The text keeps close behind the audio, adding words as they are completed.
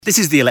This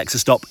is the Alexa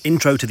Stop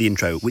intro to the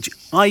intro, which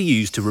I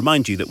use to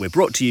remind you that we're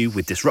brought to you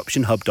with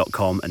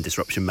DisruptionHub.com and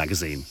Disruption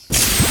Magazine.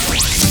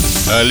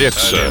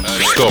 Alexa,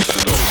 stop.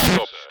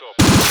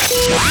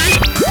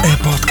 A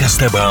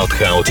podcast about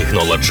how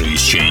technology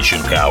is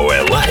changing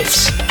our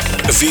lives.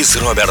 With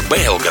Robert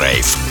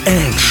Belgrave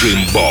and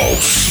Jim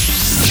Bowles.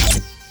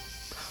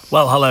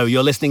 Well, hello,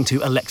 you're listening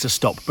to Alexa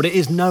Stop, but it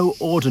is no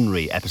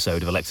ordinary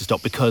episode of Alexa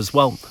Stop because,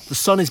 well, the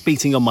sun is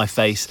beating on my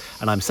face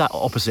and I'm sat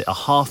opposite a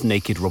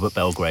half-naked Robert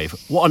Belgrave.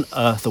 What on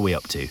earth are we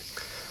up to?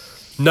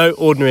 No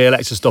ordinary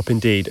Alexa Stop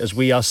indeed, as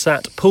we are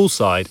sat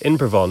poolside in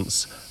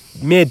Provence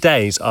mere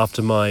days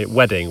after my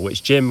wedding,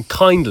 which Jim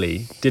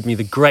kindly did me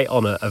the great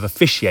honour of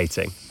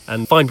officiating.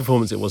 And fine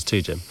performance it was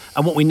too, Jim.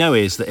 And what we know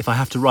is that if I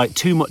have to write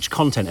too much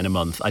content in a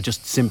month, I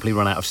just simply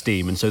run out of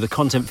steam. And so the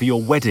content for your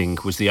wedding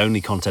was the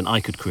only content I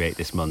could create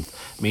this month,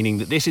 meaning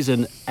that this is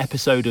an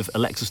episode of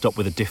Alexa Stop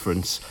with a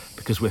difference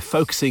because we're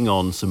focusing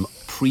on some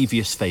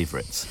previous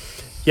favourites.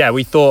 Yeah,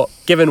 we thought,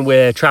 given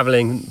we're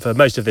travelling for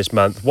most of this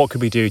month, what could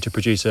we do to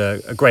produce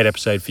a great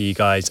episode for you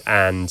guys?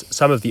 And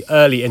some of the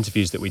early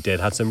interviews that we did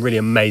had some really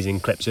amazing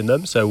clips in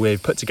them. So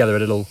we've put together a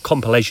little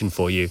compilation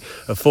for you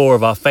of 4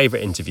 of our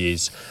favourite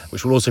interviews,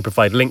 which we'll also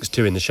provide links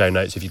to in the show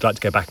notes if you'd like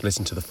to go back and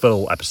listen to the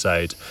full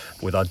episode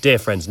with our dear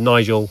friends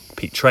Nigel,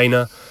 Pete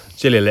Traynor,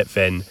 Julia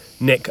Litvin,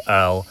 Nick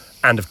Earl,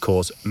 and of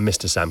course,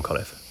 Mr. Sam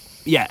Conniff.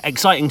 Yeah,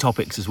 exciting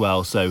topics as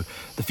well. So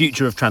the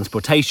future of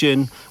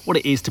transportation, what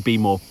it is to be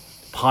more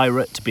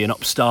pirate, to be an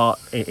upstart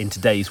in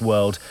today's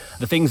world,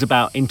 the things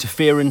about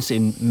interference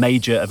in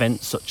major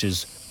events such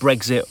as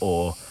Brexit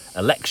or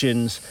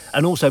elections,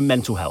 and also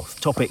mental health,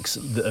 topics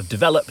that have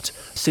developed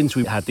since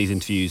we've had these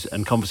interviews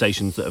and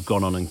conversations that have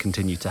gone on and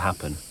continue to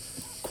happen.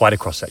 Quite a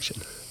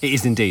cross-section. It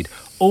is indeed.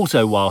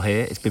 Also, while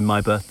here, it's been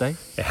my birthday.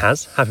 It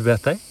has. Happy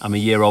birthday. I'm a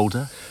year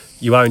older.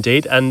 You are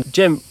indeed. And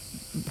Jim,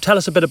 tell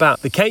us a bit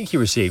about the cake you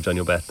received on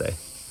your birthday.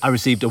 I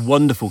received a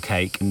wonderful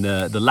cake in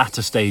the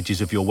latter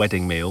stages of your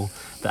wedding meal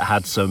that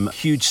had some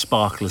huge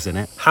sparklers in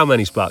it. How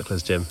many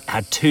sparklers, Jim? It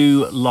had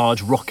 2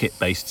 large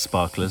rocket-based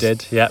sparklers.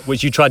 Did, yeah,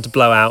 which you tried to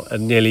blow out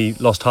and nearly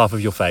lost half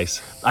of your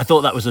face. I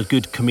thought that was a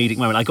good comedic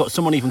moment.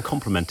 Someone even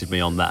complimented me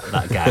on that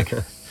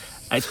gag.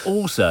 It's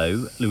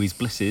also Louise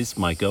Bliss's,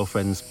 my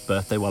girlfriend's,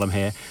 birthday while I'm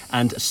here,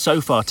 and so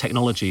far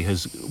technology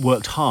has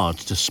worked hard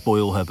to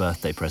spoil her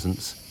birthday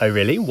presents. Oh,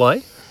 really?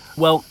 Why?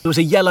 Well, there was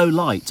a yellow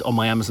light on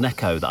my Amazon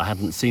Echo that I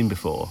hadn't seen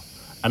before,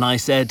 and I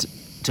said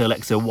to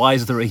Alexa, why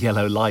is there a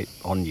yellow light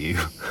on you?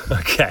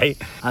 Okay.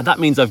 And that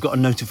means I've got a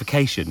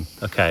notification.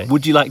 Okay.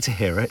 Would you like to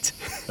hear it?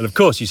 And of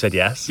course you said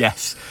yes.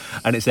 Yes.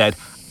 And it said,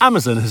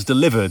 Amazon has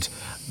delivered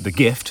the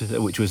gift,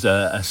 which was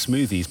a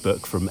smoothies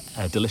book from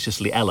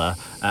Deliciously Ella,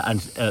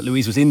 and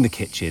Louise was in the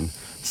kitchen,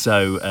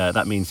 so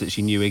that means that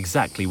she knew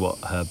exactly what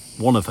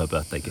one of her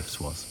birthday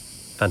gifts was.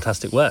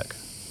 Fantastic work.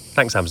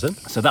 Thanks, Amazon.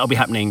 So that'll be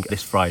happening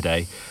this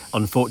Friday.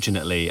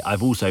 Unfortunately,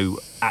 I've also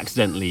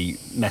accidentally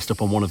messed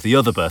up on one of the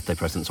other birthday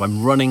presents, so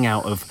I'm running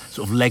out of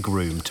sort of leg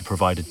room to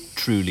provide a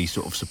truly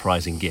sort of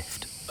surprising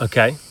gift.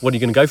 Okay, what are you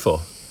going to go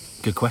for?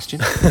 Good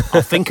question.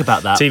 I'll think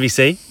about that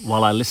TVC?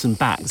 While I listen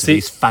back to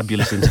these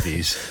fabulous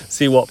interviews.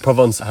 See what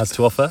Provence has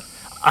to offer.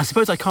 I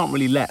suppose I can't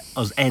really let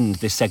us end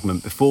this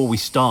segment before we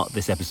start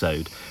this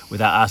episode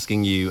without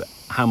asking you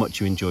how much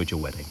you enjoyed your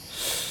wedding.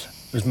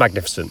 It was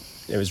magnificent.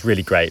 It was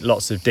really great.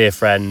 Lots of dear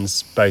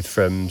friends, both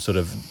from sort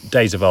of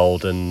days of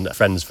old and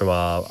friends from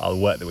our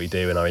work that we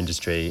do in our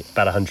industry.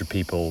 About 100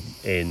 people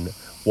in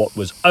what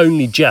was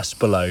only just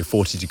below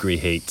 40-degree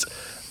heat.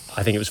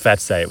 I think it was fair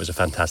to say it was a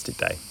fantastic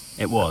day.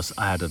 It was.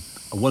 I had a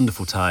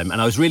wonderful time,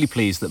 and I was really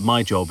pleased that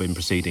my job in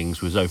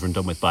proceedings was over and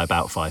done with by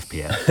about 5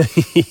 p.m.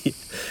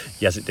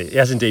 Yes, it did.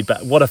 Yes, indeed.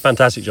 But what a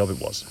fantastic job it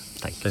was.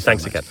 Thank you. So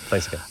thanks again.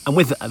 Thanks again. And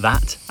with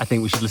that, I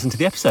think we should listen to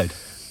the episode.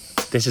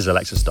 This is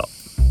Alexa Stop.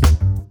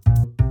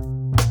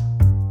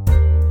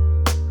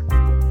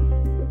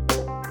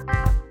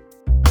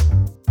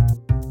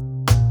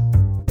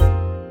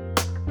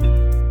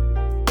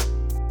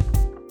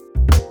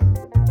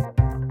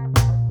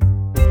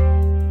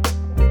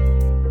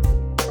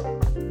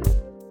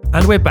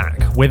 And we're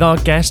back with our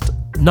guest,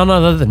 none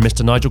other than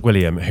Mr. Nigel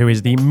Gwilliam, who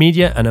is the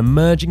Media and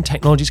Emerging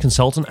Technologies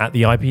Consultant at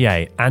the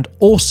IPA, and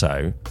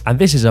also, and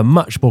this is a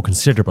much more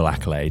considerable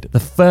accolade, the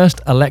first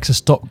Alexa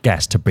Stop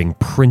guest to bring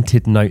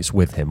printed notes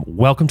with him.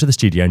 Welcome to the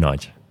studio,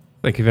 Nigel.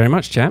 Thank you very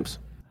much, chaps.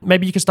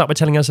 Maybe you could start by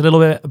telling us a little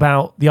bit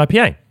about the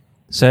IPA.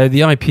 So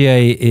the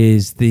IPA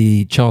is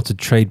the chartered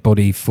trade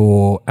body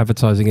for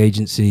advertising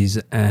agencies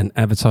and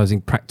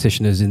advertising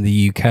practitioners in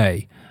the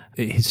UK.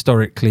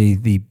 Historically,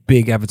 the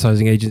big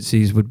advertising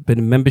agencies would have been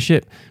a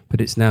membership, but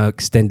it's now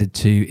extended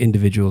to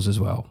individuals as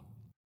well.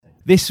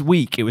 This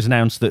week, it was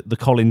announced that the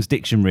Collins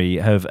Dictionary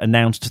have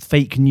announced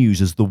fake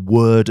news as the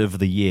word of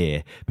the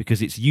year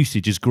because its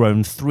usage has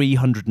grown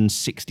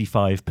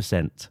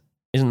 365%.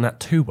 Isn't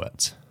that 2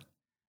 words?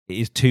 It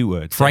is 2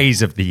 words.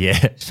 Phrase of the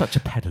year. Such a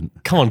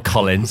pedant. Come on,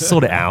 Collins,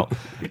 sort it out.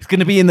 It's going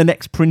to be in the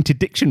next printed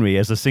dictionary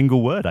as a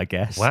single word, I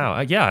guess.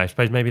 Wow. Yeah, I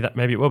suppose maybe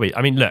it will be.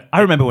 I mean, look.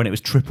 I remember when it was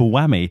triple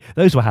whammy.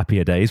 Those were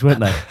happier days, weren't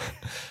they?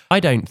 I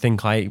don't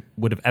think I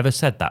would have ever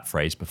said that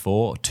phrase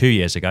before 2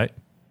 years ago.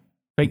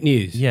 Fake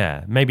news.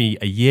 Yeah, maybe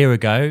a year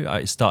ago,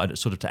 I started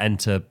sort of to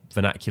enter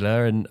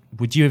vernacular. And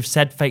would you have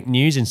said fake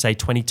news in, say,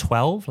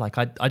 2012? Like,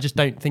 I just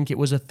don't think it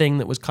was a thing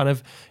that was kind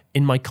of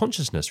in my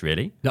consciousness,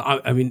 really. No,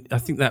 I mean, I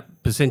think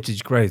that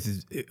percentage growth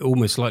it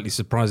almost slightly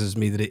surprises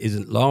me that it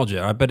isn't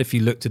larger. I bet if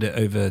you looked at it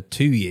over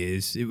 2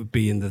 years, it would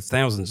be in the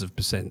thousands of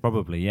percent.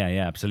 Probably, yeah,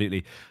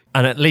 absolutely.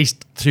 And at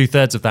least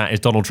 2/3 of that is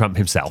Donald Trump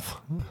himself.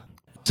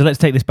 So let's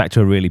take this back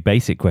to a really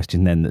basic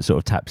question then that sort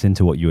of taps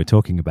into what you were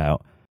talking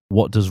about.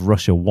 What does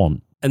Russia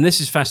want? And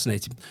this is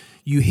fascinating.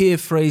 You hear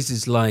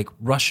phrases like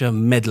Russia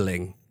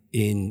meddling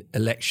in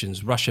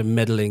elections, Russia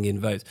meddling in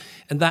votes.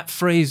 And that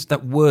phrase,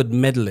 that word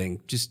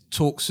meddling, just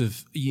talks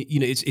of,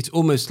 it's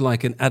almost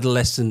like an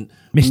adolescent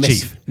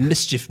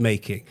mischief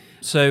making.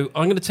 So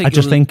I'm going to take I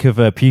just think of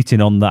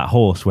Putin on that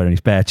horse wearing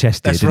his bare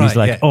chested. That's and right, he's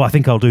like, yeah. I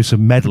think I'll do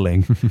some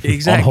meddling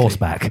on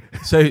horseback.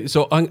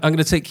 So I'm going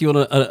to take you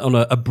on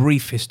a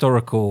brief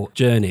historical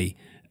journey.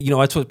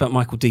 I talked about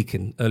Michael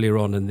Deacon earlier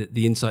on and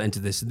the insight into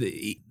this.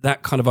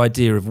 That kind of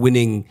idea of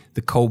winning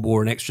the Cold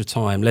War in extra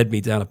time led me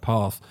down a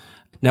path.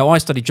 Now, I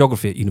studied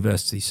geography at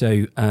university,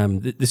 so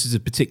this is a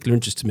particular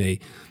interest to me.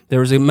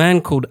 There is a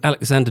man called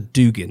Alexander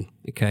Dugin.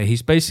 Okay,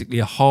 he's basically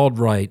a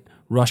hard-right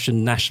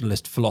Russian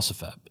nationalist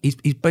philosopher. He's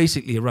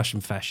basically a Russian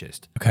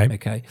fascist.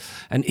 Okay,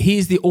 and he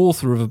is the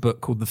author of a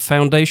book called The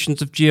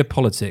Foundations of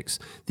Geopolitics,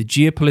 The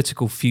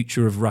Geopolitical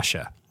Future of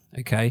Russia.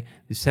 Okay,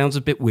 this sounds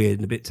a bit weird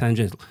and a bit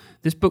tangential.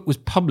 This book was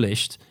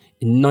published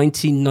in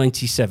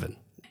 1997.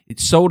 It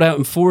sold out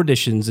in 4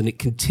 editions and it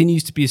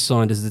continues to be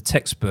assigned as the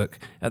textbook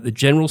at the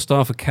General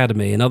Staff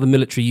Academy and other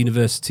military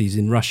universities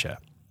in Russia.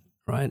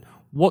 Right?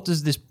 What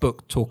does this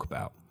book talk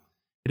about?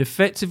 It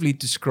effectively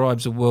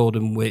describes a world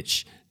in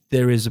which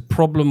there is a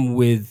problem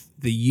with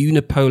the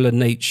unipolar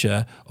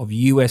nature of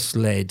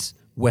US-led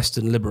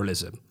Western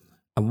liberalism.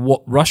 And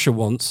what Russia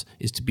wants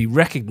is to be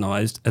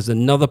recognized as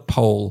another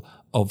pole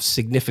of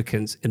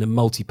significance in a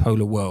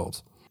multipolar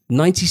world.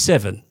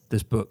 97,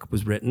 this book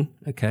was written,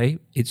 okay?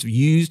 It's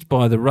used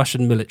by the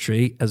Russian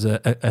military as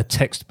a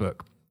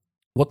textbook.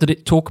 What did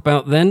it talk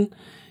about then?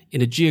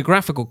 In a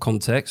geographical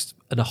context,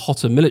 and a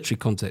hotter military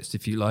context,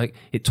 if you like,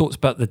 it talks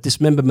about the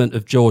dismemberment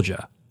of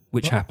Georgia,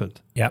 which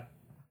happened. Yep.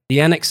 The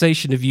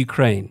annexation of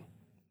Ukraine,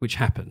 which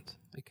happened,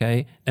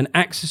 okay? An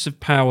axis of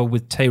power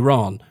with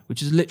Tehran,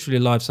 which is literally a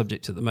live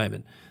subject at the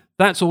moment.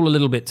 That's all a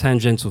little bit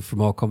tangential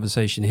from our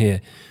conversation here.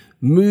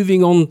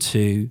 Moving on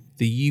to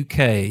the UK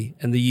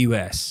and the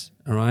US,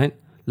 all right?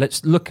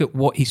 Let's look at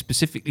what he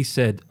specifically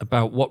said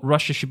about what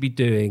Russia should be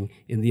doing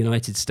in the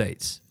United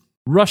States.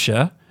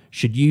 Russia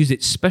should use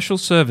its special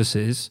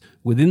services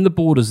within the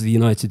borders of the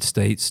United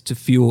States to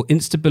fuel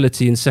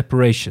instability and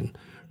separation.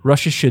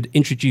 Russia should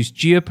introduce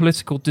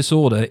geopolitical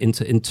disorder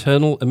into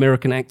internal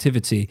American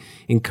activity,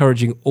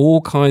 encouraging all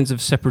kinds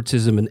of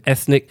separatism and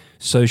ethnic,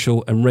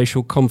 social, and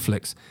racial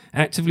conflicts,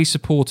 actively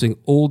supporting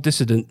all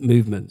dissident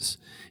movements,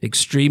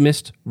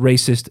 extremist,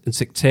 racist, and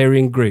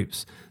sectarian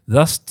groups,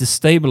 thus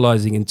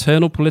destabilizing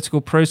internal political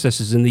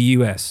processes in the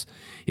US.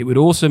 It would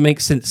also make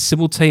sense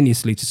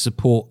simultaneously to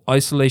support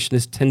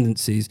isolationist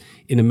tendencies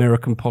in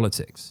American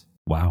politics.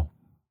 Wow.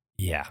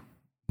 Yeah.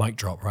 Mic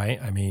drop,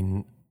 right? I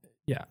mean,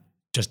 Yeah.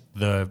 just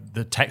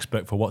the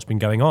textbook for what's been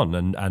going on.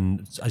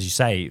 And as you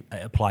say,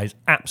 it applies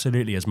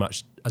absolutely as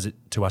much as it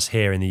to us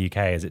here in the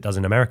UK as it does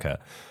in America.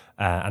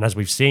 And as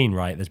we've seen,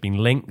 right, there's been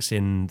links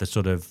in the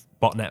sort of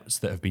botnets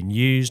that have been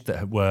used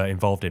that were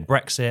involved in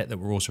Brexit, that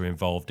were also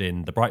involved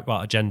in the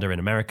Breitbart agenda in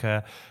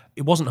America.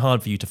 It wasn't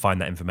hard for you to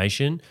find that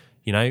information.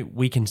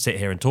 We can sit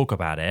here and talk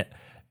about it.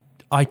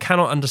 I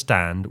cannot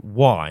understand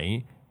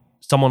why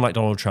someone like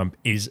Donald Trump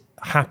is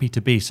happy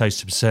to be so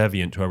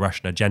subservient to a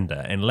Russian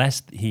agenda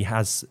unless he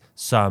has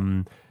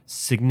some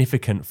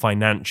significant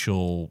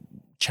financial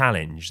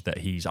challenge that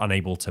he's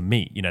unable to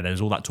meet.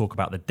 There's all that talk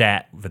about the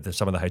debt with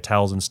some of the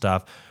hotels and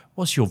stuff.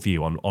 What's your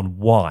view on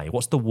why?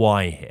 What's the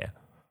why here?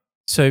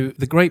 So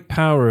the great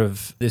power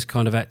of this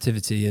kind of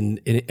activity, and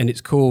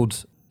it's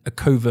called a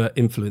covert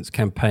influence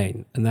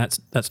campaign, and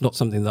that's not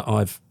something that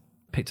I've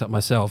picked up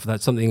myself.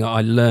 That's something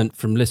I learned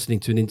from listening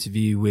to an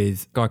interview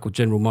with a guy called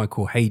General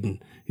Michael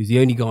Hayden, who's the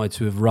only guy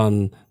to have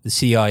run the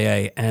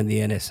CIA and the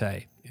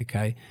NSA.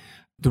 Okay,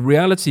 the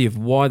reality of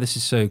why this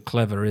is so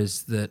clever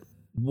is that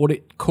what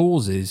it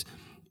causes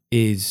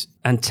is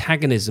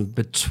antagonism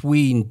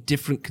between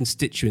different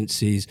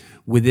constituencies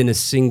within a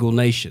single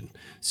nation.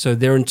 So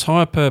their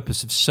entire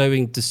purpose of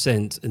sowing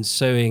dissent and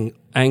sowing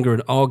anger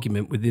and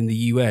argument within the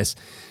US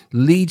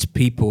leads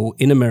people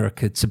in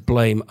America to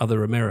blame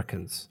other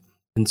Americans.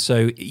 And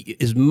so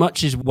as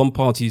much as one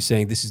party is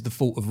saying this is the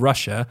fault of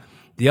Russia,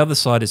 the other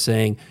side is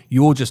saying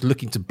you're just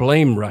looking to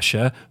blame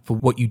Russia for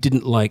what you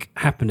didn't like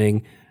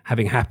having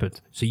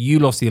happened. So you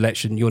lost the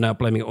election, you're now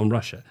blaming it on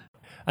Russia.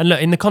 And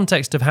look, in the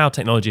context of how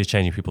technology is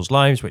changing people's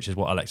lives, which is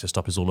what Alexa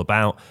Stop is all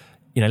about,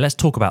 let's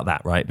talk about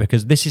that, right?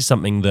 Because this is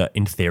something that,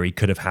 in theory,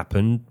 could have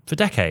happened for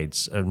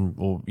decades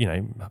or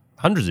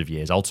hundreds of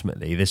years.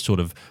 Ultimately, this sort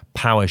of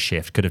power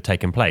shift could have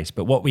taken place.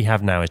 But what we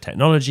have now is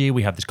technology.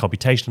 We have this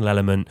computational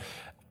element.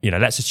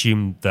 let's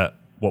assume that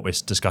what we're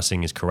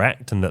discussing is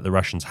correct and that the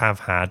Russians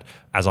have had,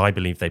 as I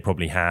believe they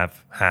probably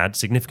have had,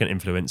 significant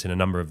influence in a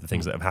number of the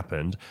things that have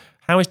happened.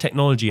 How is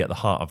technology at the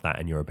heart of that,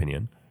 in your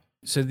opinion?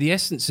 So the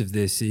essence of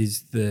this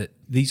is that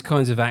these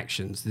kinds of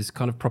actions, this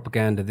kind of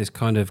propaganda, this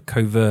kind of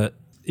covert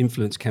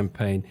influence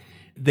campaign,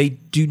 they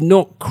do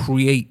not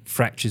create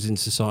fractures in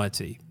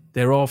society.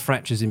 There are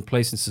fractures in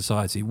place in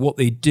society. What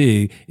they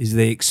do is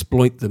they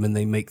exploit them and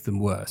they make them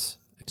worse.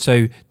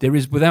 So there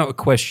is, without a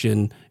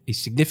question, a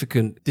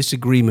significant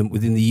disagreement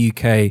within the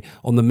UK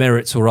on the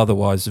merits or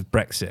otherwise of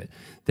Brexit.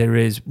 There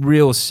is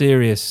real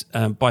serious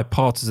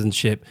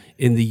bipartisanship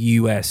in the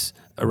US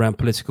around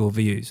political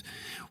views.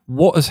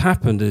 What has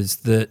happened is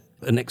that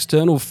an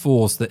external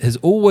force that has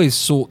always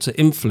sought to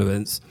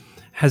influence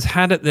has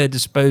had at their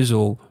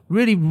disposal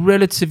really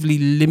relatively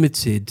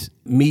limited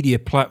media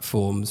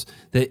platforms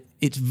that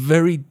it's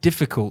very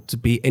difficult to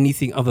be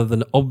anything other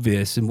than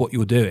obvious in what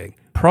you're doing.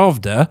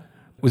 Pravda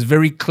was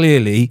very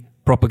clearly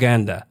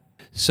propaganda.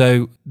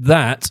 So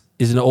that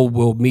is an old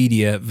world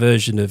media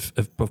version of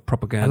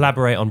propaganda.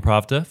 Elaborate on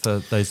Pravda for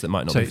those that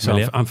might not be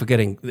familiar. I'm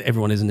forgetting that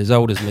everyone isn't as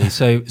old as me.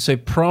 So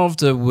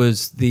Pravda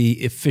was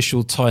the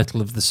official title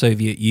of the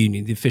Soviet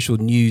Union, the official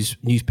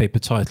newspaper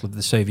title of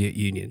the Soviet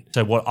Union.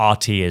 So what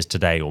RT is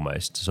today,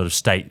 almost sort of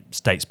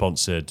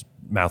state-sponsored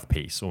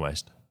mouthpiece,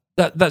 almost.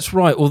 That's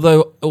right.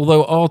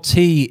 Although RT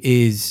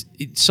is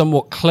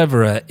somewhat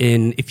cleverer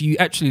in, if you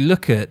actually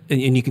look at,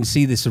 and you can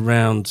see this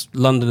around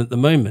London at the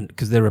moment,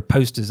 because there are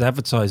posters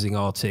advertising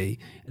RT,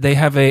 they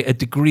have a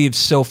degree of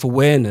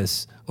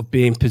self-awareness of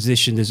being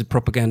positioned as a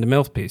propaganda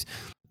mouthpiece.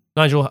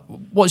 Nigel,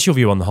 what's your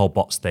view on the whole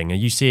bots thing? Are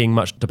you seeing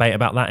much debate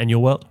about that in your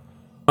world?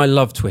 I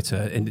love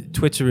Twitter, and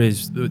Twitter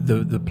is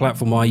the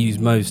platform I use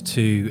most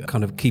to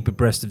kind of keep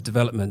abreast of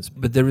developments,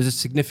 but there is a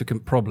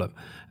significant problem,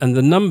 and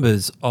the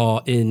numbers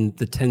are in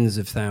the tens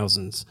of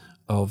thousands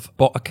of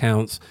bot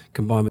accounts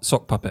combined with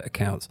sock puppet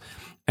accounts.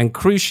 And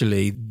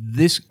crucially,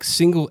 this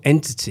single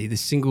entity,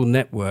 this single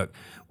network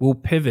will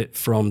pivot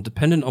from,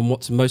 dependent on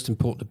what's most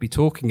important to be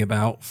talking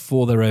about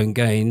for their own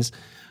gains,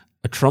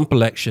 a Trump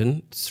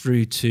election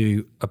through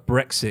to a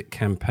Brexit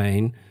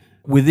campaign.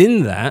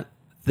 Within that,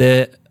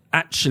 they're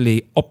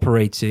actually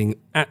operating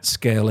at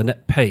scale and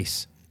at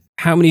pace.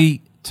 How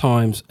many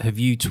times have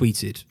you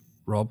tweeted,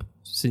 Rob,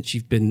 since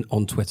you've been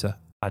on Twitter?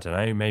 I don't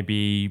know,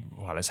 maybe,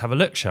 well, let's have a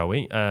look, shall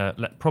we?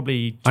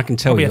 Probably I can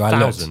tell you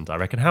 1,000, I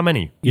reckon. How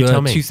many? You tell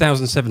me.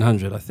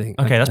 2,700, I think.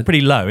 Okay, that's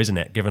pretty low, isn't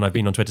it, given I've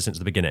been on Twitter since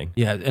the beginning?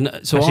 Yeah, and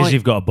so Especially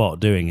you've got a bot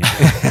doing it.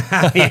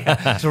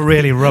 Yeah, it's a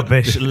really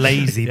rubbish,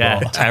 lazy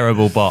bot.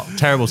 Terrible bot.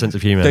 Terrible sense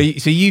of humour.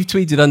 So you've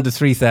tweeted under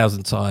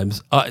 3,000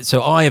 times.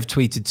 So I have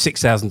tweeted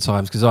 6,000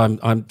 times because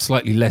I'm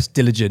slightly less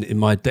diligent in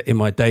my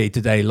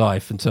day-to-day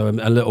life, and so I'm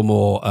a little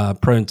more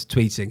prone to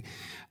tweeting.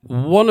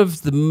 One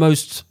of the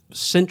most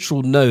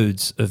central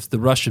nodes of the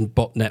Russian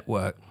bot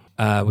network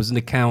was an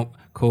account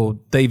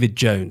called David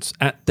Jones,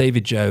 at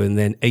David Joe, and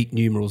then 8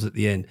 numerals at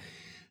the end.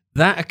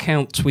 That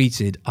account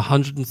tweeted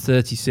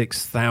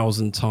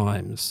 136,000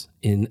 times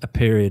in a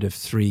period of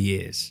 3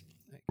 years.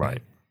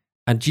 Right.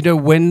 And do you know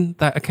when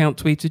that account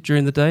tweeted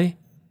during the day?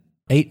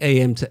 8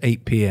 a.m. to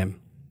 8 p.m.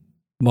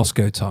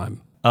 Moscow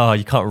time. Oh,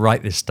 you can't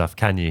write this stuff,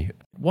 can you?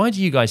 Why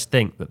do you guys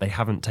think that they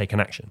haven't taken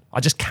action?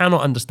 I just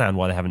cannot understand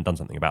why they haven't done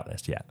something about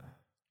this yet.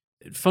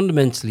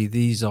 Fundamentally,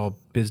 these are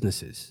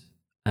businesses,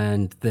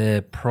 and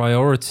their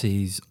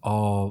priorities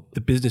are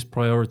the business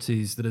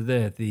priorities that are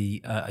there.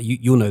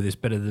 You'll know this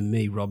better than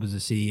me, Rob, as a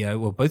CEO.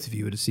 Well, both of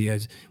you are the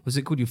CEOs. Was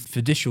it called your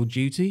fiducial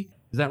duty?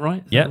 Is that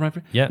right? Yeah. Right?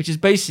 Yeah. Which is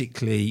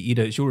basically,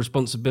 it's your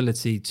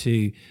responsibility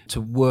to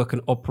work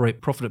and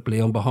operate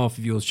profitably on behalf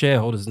of your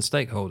shareholders and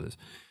stakeholders.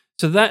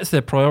 So that's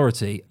their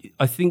priority.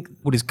 I think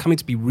what is coming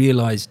to be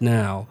realized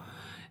now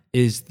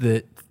is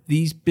that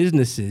these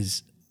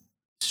businesses,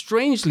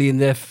 strangely in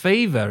their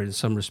favor in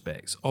some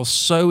respects, are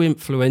so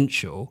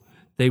influential,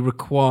 they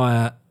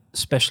require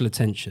special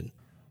attention.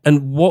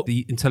 And what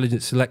the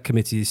Intelligence Select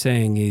Committee is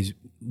saying is,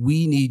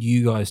 we need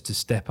you guys to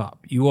step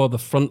up. You are the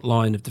front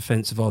line of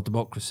defense of our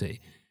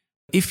democracy.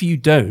 If you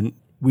don't,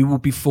 we will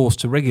be forced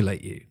to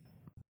regulate you.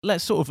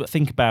 Let's sort of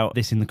think about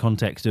this in the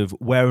context of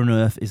where on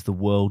earth is the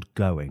world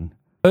going?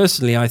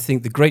 Personally, I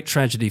think the great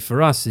tragedy for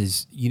us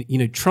is,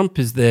 Trump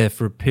is there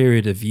for a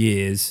period of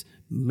years,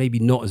 maybe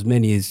not as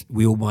many as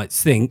we all might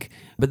think,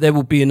 but there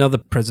will be another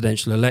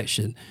presidential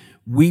election.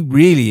 We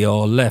really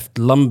are left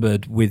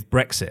lumbered with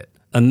Brexit,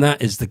 and that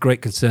is the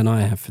great concern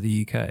I have for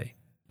the UK.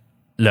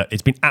 Look,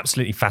 it's been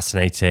absolutely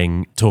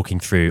fascinating talking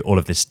through all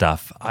of this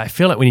stuff. I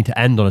feel like we need to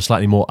end on a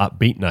slightly more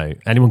upbeat note.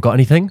 Anyone got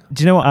anything?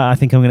 Do you know what I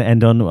think I'm going to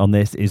end on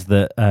this is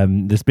that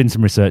there's been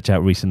some research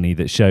out recently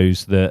that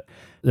shows that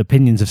the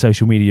opinions of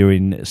social media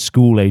in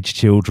school-age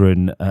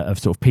children have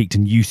sort of peaked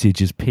and usage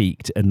has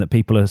peaked, and that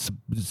people are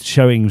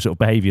showing sort of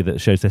behaviour that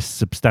shows they're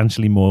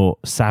substantially more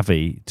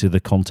savvy to the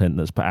content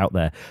that's put out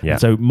there. Yeah. And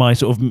so my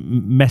sort of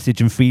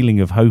message and feeling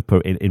of hope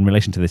in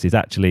relation to this is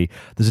actually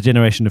there's a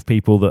generation of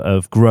people that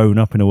have grown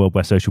up in a world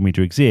where social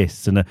media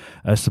exists and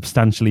are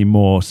substantially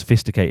more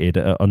sophisticated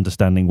at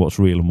understanding what's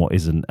real and what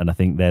isn't, and I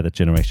think they're the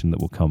generation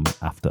that will come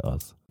after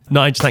us.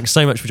 Nige, thanks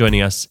so much for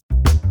joining us.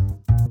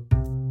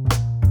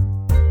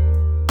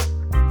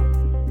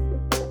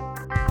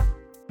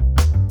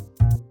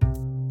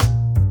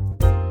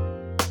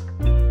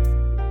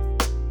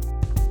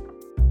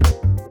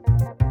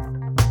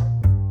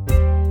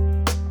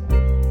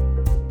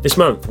 This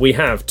month, we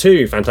have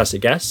two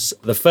fantastic guests.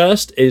 The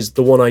first is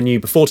the one I knew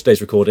before today's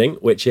recording,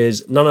 which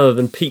is none other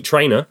than Pete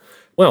Traynor.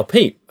 Well,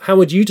 Pete, how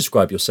would you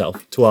describe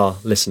yourself to our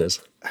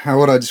listeners? How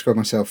would I describe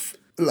myself?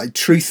 Like,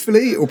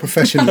 truthfully or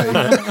professionally?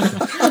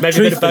 Maybe a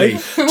bit of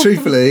both.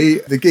 Truthfully,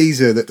 the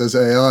geezer that does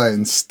AI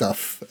and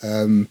stuff.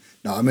 No,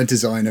 I'm a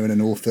designer and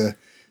an author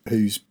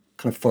who's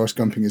kind of Forrest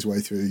Gumping his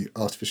way through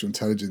artificial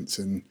intelligence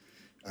and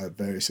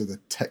various other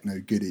techno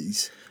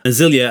goodies.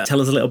 Zelia,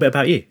 tell us a little bit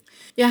about you.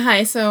 Yeah,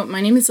 hi. So my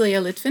name is Zelia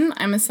Litvin.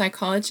 I'm a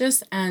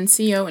psychologist and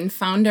CEO and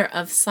founder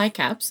of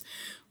PsyCaps,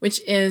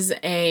 which is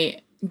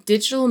a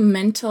digital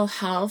mental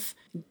health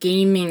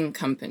gaming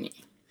company.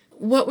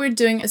 What we're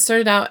doing, it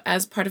started out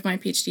as part of my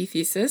PhD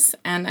thesis,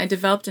 and I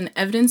developed an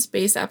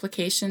evidence-based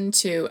application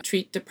to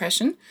treat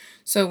depression.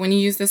 So when you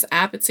use this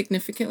app, it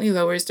significantly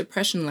lowers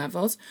depression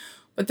levels.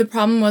 But the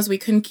problem was we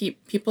couldn't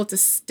keep people to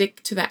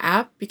stick to the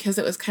app because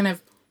it was kind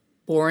of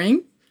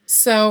boring.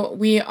 So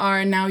we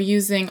are now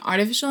using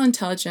artificial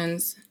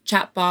intelligence,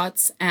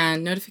 chatbots,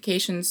 and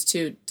notifications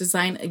to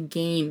design a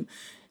game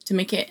to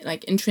make it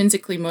like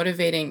intrinsically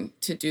motivating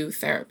to do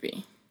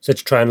therapy. So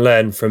to try and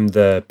learn from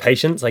the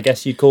patients, I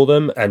guess you'd call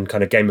them, and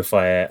kind of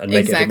gamify it and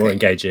make it a bit more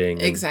engaging.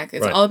 Exactly.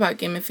 It's all about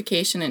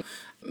gamification and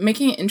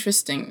making it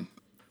interesting.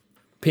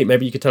 Pete,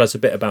 maybe you could tell us a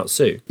bit about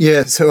Sue.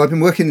 Yeah, so I've been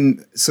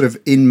working sort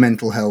of in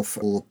mental health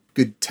for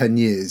good 10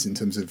 years in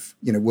terms of,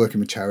 working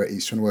with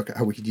charities, trying to work out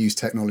how we could use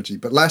technology.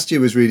 But last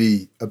year was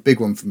really a big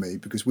one for me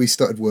because we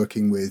started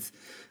working with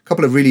a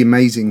couple of really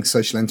amazing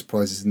social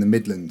enterprises in the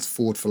Midlands,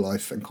 Forward for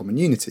Life and Common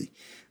Unity.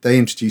 They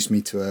introduced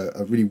me to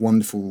a really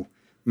wonderful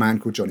man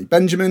called Johnny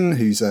Benjamin,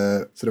 who's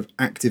a sort of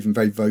active and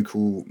very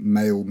vocal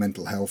male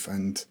mental health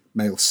and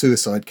male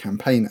suicide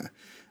campaigner.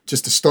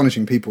 Just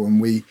astonishing people.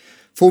 And we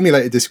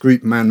formulated this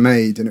group, Man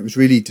Made, and it was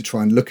really to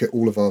try and look at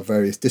all of our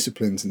various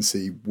disciplines and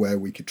see where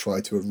we could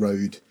try to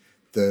erode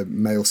the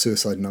male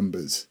suicide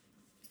numbers,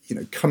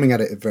 coming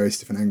at it at various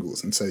different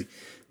angles. And so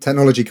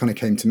technology kind of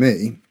came to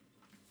me,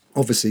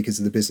 obviously because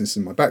of the business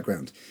and my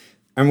background.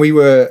 And we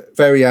were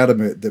very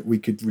adamant that we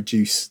could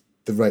reduce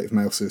the rate of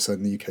male suicide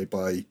in the UK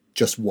by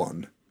just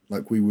one.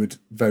 Like, we would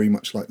very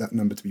much like that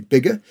number to be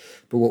bigger,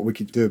 but what we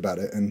could do about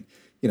it. And,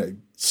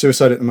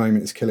 suicide at the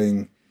moment is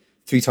killing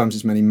 3 times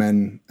as many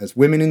men as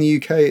women in the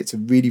UK. It's a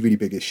really, really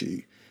big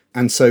issue.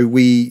 And so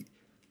we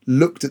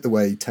looked at the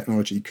way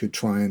technology could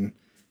try and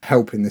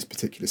help in this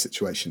particular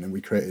situation. And we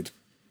created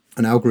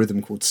an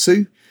algorithm called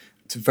Sue.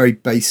 It's a very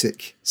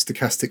basic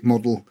stochastic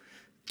model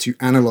to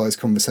analyze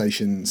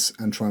conversations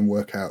and try and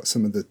work out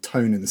some of the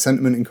tone and the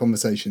sentiment in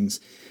conversations,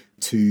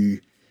 to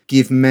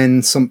give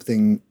men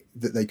something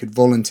that they could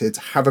volunteer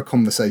to have a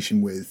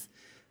conversation with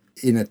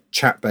in a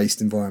chat-based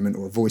environment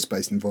or a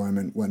voice-based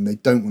environment when they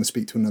don't want to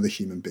speak to another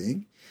human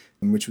being,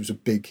 which was a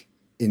big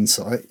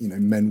insight.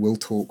 Men will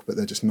talk, but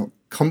they're just not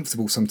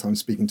comfortable sometimes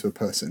speaking to a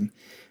person.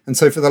 And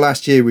so for the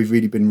last year, we've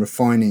really been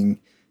refining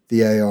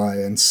the AI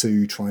and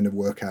Sue, trying to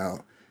work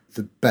out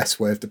the best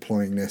way of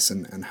deploying this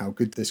and how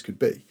good this could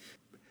be.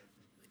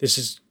 This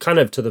is kind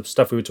of to the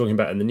stuff we were talking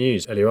about in the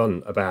news earlier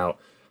on about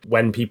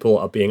when people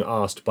are being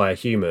asked by a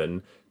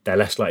human, they're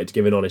less likely to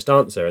give an honest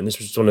answer. And this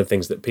was one of the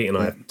things that Pete and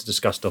I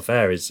discussed off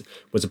air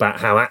was about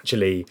how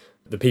actually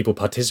the people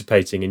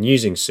participating in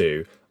using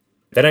Sue,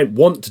 they don't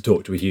want to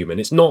talk to a human.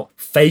 It's not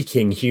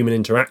faking human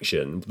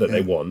interaction that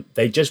they want.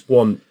 They just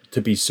want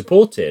to be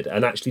supported,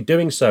 and actually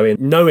doing so in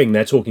knowing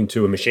they're talking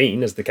to a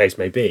machine, as the case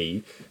may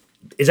be,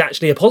 is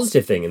actually a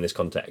positive thing in this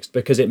context,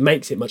 because it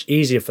makes it much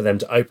easier for them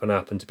to open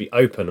up and to be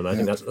open. And I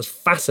think that's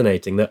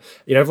fascinating that,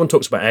 everyone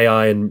talks about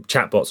AI and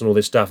chatbots and all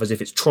this stuff as if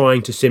it's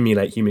trying to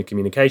simulate human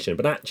communication.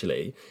 But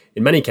actually,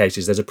 in many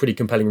cases, there's a pretty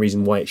compelling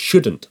reason why it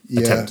shouldn't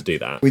attempt to do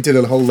that. We did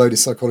a whole load of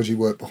psychology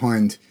work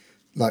behind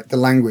like the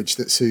language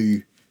that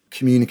Sue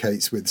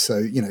communicates with.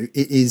 So, it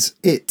is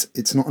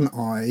it's not an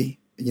I,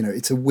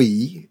 it's a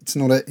we, it's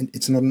not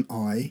an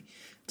I.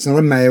 It's not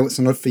a male, it's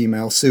not a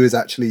female. Sue is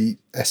actually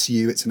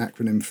SU, it's an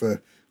acronym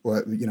for,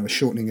 a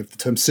shortening of the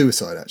term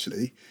suicide,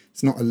 actually.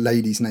 It's not a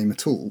lady's name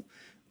at all.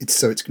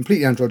 It's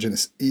completely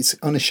androgynous. It's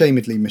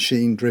unashamedly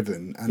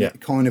machine-driven, and it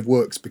kind of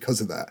works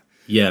because of that.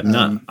 Yeah,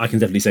 I can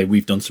definitely say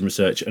we've done some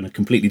research in a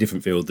completely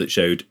different field that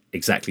showed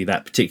exactly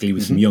that, particularly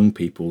with some young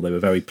people. They were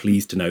very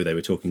pleased to know they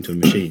were talking to a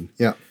machine.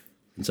 Yeah.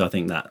 And so I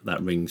think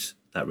that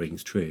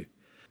rings true.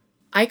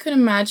 I could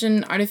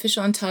imagine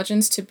artificial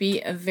intelligence to be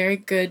a very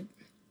good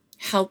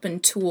help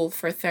and tool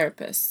for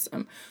therapists.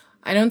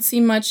 I don't see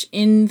much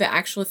in the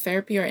actual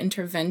therapy or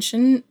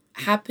intervention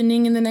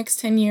happening in the next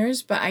 10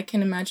 years, but I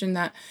can imagine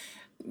that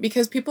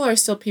because people are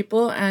still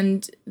people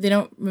and they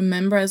don't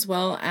remember as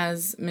well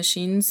as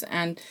machines,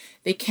 and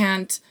they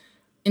can't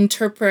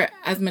interpret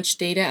as much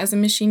data as a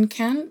machine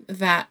can,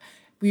 that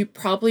we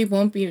probably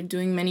won't be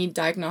doing many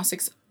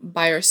diagnostics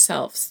by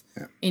ourselves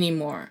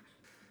anymore.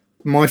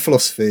 My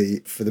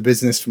philosophy for the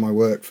business, for my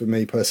work, for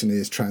me personally,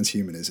 is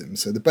transhumanism.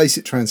 So the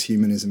basic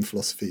transhumanism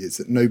philosophy is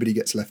that nobody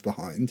gets left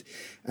behind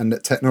and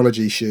that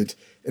technology should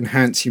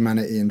enhance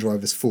humanity and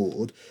drive us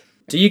forward.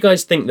 Do you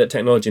guys think that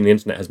technology and the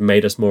internet has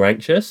made us more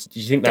anxious? Do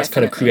you think that's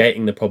kind of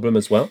creating the problem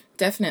as well?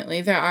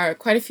 Definitely. There are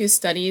quite a few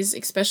studies,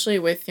 especially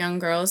with young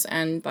girls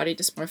and body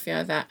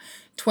dysmorphia, that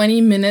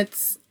 20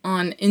 minutes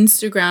on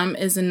Instagram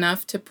is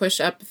enough to push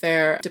up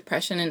their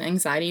depression and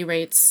anxiety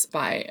rates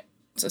by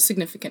a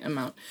significant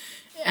amount.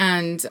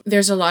 And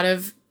there's a lot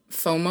of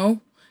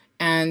FOMO,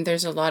 and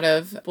there's a lot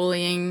of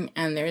bullying,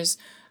 and there's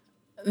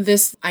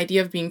this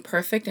idea of being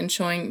perfect and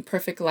showing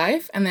perfect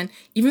life. And then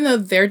even though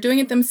they're doing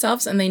it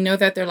themselves and they know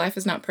that their life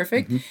is not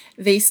perfect,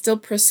 they still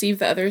perceive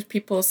the other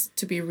people's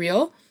to be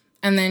real.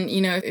 And then,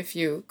 you know, if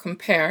you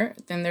compare,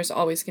 then there's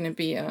always going to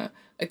be a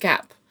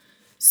gap.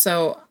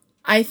 So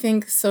I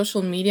think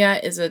social media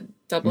is a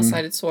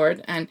double-sided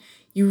sword, and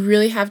you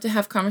really have to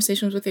have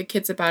conversations with your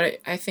kids about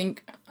it. I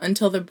think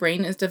until the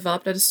brain is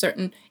developed at a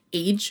certain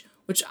age,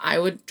 which I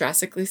would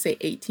drastically say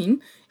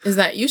 18, is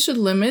that you should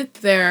limit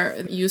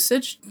their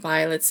usage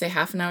by, let's say,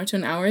 half an hour to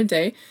an hour a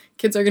day.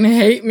 Kids are going to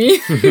hate me.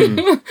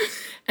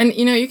 And,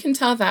 you know, you can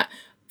tell that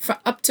for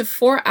up to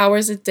 4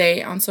 hours a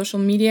day on social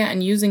media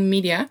and using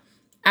media,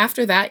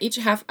 after that, each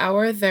half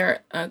hour,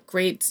 their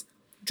grades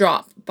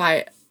drop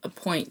by a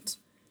point.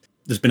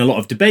 There's been a lot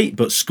of debate,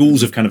 but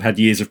schools have kind of had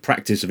years of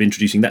practice of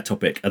introducing that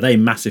topic. Are they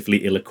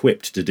massively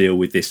ill-equipped to deal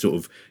with this sort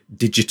of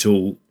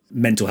digital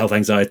mental health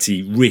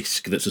anxiety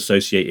risk that's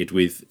associated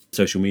with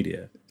social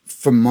media?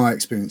 From my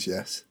experience,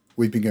 yes.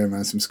 We've been going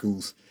around some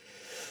schools,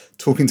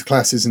 talking to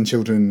classes and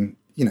children,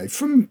 you know,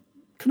 from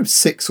kind of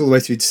 6 all the way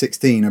through to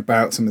 16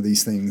 about some of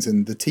these things.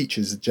 And the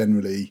teachers are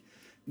generally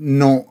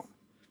not,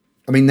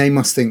 I mean, they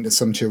must think that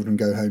some children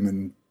go home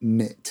and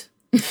knit.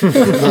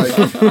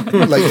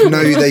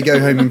 No, they go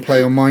home and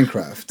play on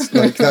Minecraft.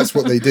 Like, that's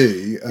what they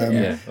do.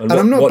 And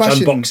I'm not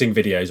bashing unboxing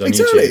videos on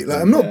YouTube.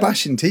 Like, I'm not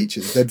bashing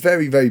teachers. They're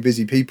very, very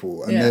busy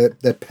people, and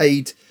they're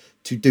paid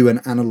to do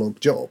an analog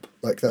job.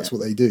 Like, that's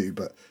what they do.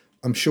 But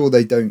I'm sure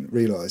they don't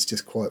realise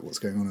just quite what's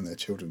going on in their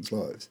children's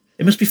lives.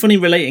 It must be funny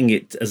relating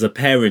it as a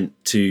parent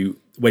to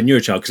when you're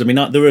a child, because I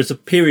mean, there was a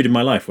period in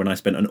my life when I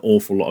spent an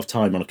awful lot of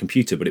time on a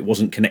computer, but it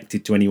wasn't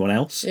connected to anyone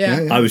else.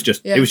 I was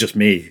just, it was just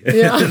me.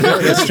 Yeah,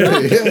 that's true.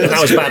 Yeah,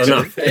 that was bad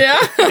enough.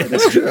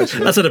 That's true,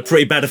 actually. That's had a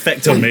pretty bad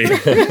effect on me.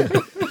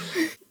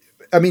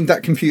 I mean,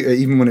 that computer,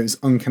 even when it was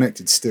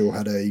unconnected, still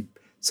had a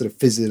sort of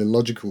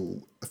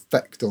physiological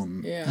effect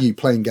on you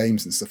playing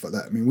games and stuff like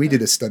that. I mean, we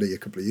did a study a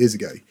couple of years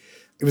ago.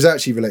 It was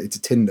actually related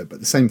to Tinder,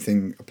 but the same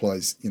thing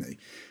applies, you know.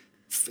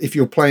 If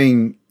you're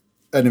playing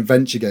an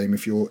adventure game,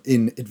 if you're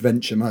in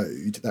adventure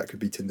mode, that could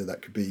be Tinder,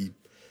 that could be,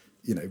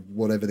 you know,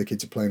 whatever the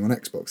kids are playing on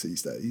Xbox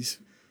these days.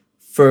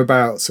 For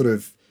about sort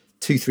of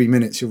 2-3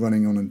 minutes, you're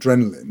running on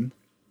adrenaline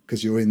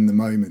because you're in the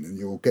moment and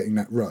you're getting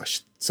that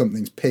rush.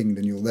 Something's pinged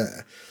and you're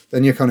there.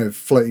 Then you're kind of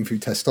floating through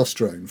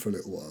testosterone for a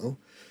little while.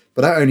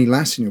 But that only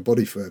lasts in your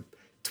body for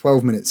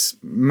 12 minutes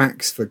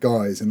max for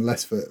guys and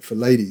less for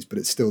ladies, but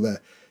it's still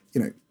there.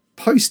 You know,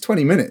 post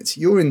 20 minutes,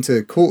 you're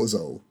into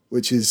cortisol,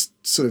 which is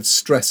sort of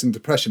stress and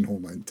depression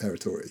hormone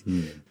territory.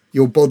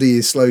 Your body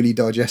is slowly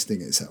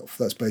digesting itself.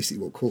 That's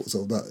basically what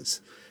cortisol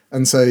does.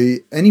 And so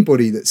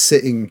anybody that's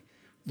sitting,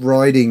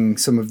 riding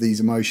some of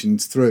these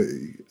emotions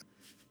through,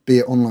 be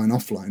it online,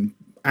 offline,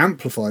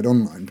 amplified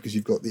online, because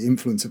you've got the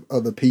influence of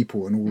other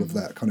people and all of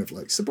that kind of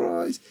like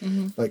surprise.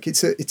 Like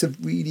it's a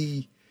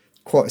really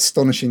quite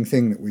astonishing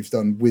thing that we've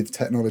done with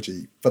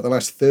technology for the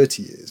last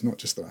 30 years, not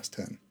just the last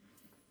 10.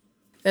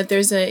 That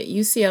there's a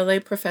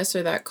UCLA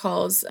professor that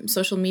calls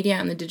social media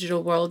and the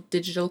digital world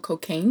digital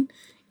cocaine,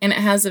 and it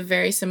has a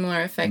very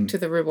similar effect to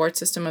the reward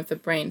system of the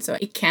brain. So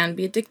it can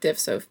be addictive.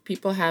 So if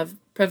people have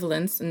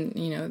prevalence, and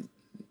you know,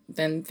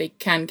 then they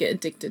can get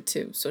addicted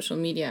to social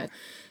media.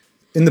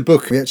 In the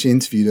book, we actually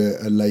interviewed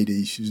a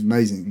lady. She was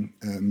amazing.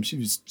 She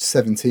was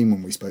 17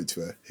 when we spoke to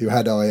her, who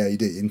had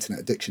IAD,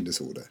 internet addiction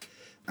disorder,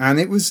 and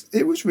it was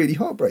really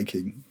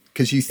heartbreaking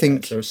because you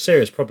think so a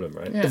serious problem,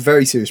 right? A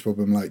very serious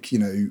problem. Like, you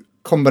know,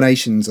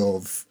 combinations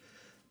of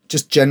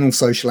just general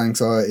social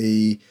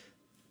anxiety,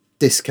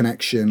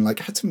 disconnection, like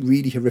had some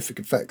really horrific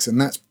effects. And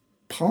that's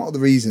part of the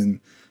reason,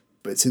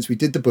 but since we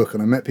did the book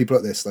and I met people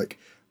like this, like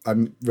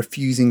I'm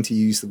refusing to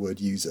use the word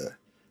user,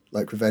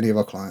 like with any of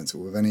our clients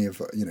or with any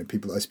of, you know,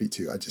 people that I speak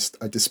to.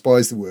 I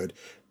despise the word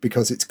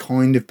because it's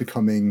kind of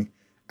becoming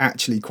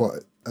actually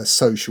quite a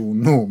social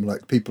norm.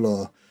 Like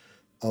people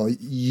are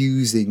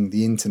using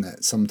the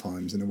internet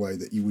sometimes in a way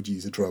that you would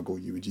use a drug or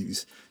you would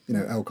use, you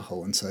know,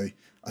 alcohol. And so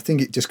I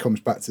think it just comes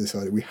back to this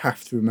idea. We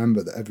have to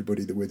remember that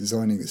everybody that we're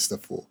designing this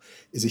stuff for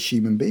is a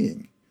human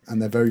being, and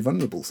they're very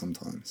vulnerable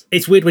sometimes.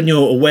 It's weird when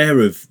you're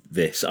aware of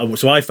this.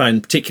 So I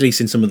find, particularly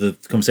since some of the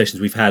conversations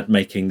we've had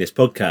making this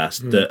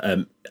podcast,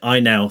 that I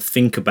now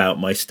think about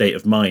my state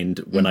of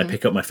mind when I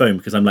pick up my phone,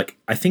 because I'm like,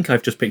 I think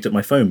I've just picked up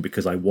my phone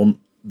because I want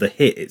the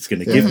hit it's going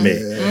to give me.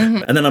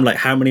 And then I'm like,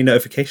 how many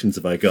notifications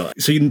have I got?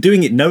 So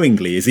doing it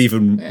knowingly is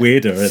even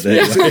weirder.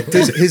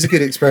 Here's a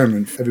good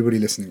experiment for everybody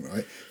listening,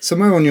 right?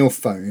 somewhere on your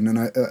phone,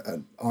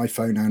 an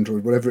iPhone,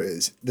 Android, whatever it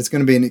is, there's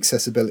going to be an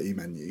accessibility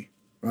menu,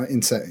 right,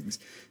 in settings.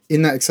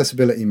 In that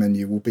accessibility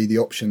menu will be the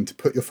option to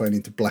put your phone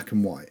into black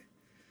and white.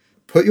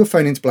 Put your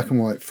phone into black and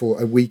white for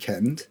a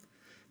weekend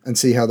and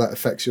see how that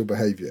affects your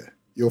behaviour.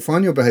 You'll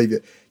find your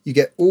behaviour, you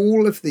get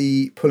all of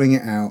the pulling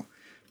it out,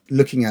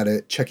 looking at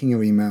it, checking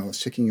your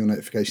emails, checking your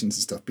notifications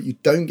and stuff, but you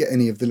don't get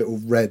any of the little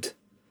red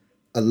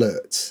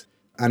alerts.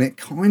 And it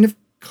kind of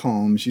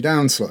calms you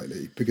down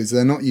slightly because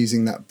they're not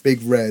using that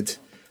big red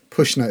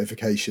push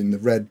notification, the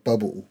red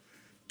bubble,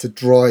 to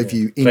drive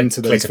you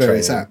into those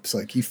various apps.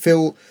 Like you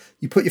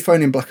put your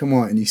phone in black and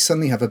white and you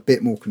suddenly have a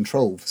bit more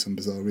control for some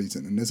bizarre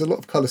reason. And there's a lot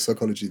of colour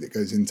psychology that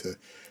goes into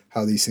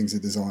how these things are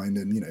designed,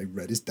 and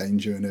red is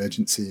danger and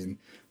urgency, and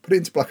put it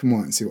into black and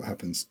white and see what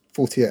happens.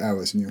 48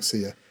 hours and you'll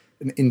see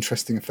an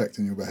interesting effect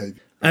on your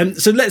behaviour.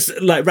 So let's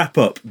wrap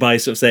up by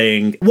sort of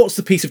saying, what's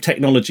the piece of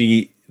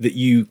technology that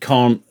you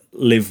can't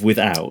live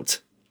without?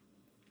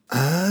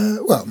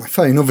 Well, my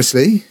phone,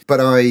 obviously, but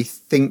I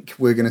think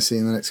we're going to see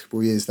in the next couple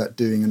of years that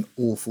doing an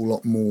awful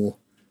lot more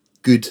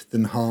good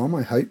than harm,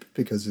 I hope,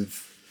 because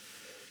of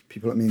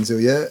people like me and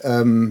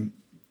Zilya.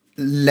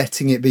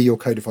 Letting it be your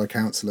codified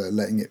counsellor,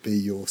 letting it be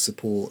your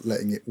support,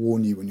 letting it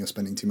warn you when you're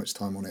spending too much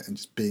time on it, and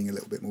just being a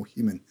little bit more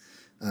human.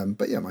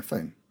 But yeah, my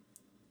phone.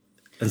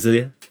 And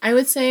Zilya? I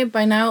would say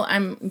by now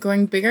I'm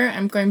going bigger.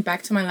 I'm going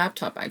back to my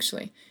laptop,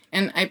 actually.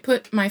 And I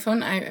put my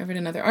phone, I read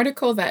another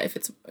article that if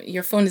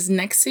your phone is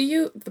next to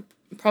you, the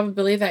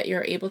probability that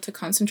you're able to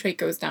concentrate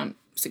goes down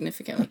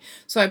significantly.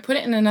 So I put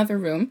it in another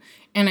room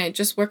and I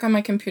just work on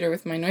my computer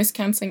with my noise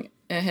cancelling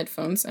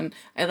headphones, and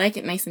I like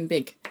it nice and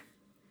big.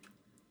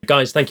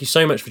 Guys, thank you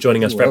so much for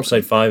joining us for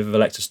episode 5 of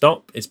Alexa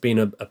Stop. It's been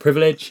a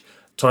privilege.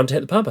 Time to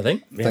hit the pub, I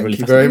think. Yeah, Thank really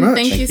you very much.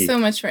 Thank you so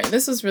much for it.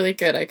 This was really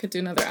good. I could do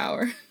another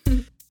hour.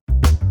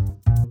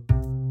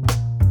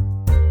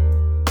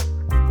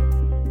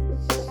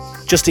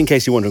 Just in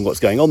case you're wondering what's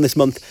going on this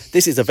month,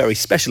 this is a very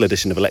special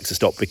edition of Alexa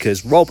Stop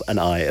because Rob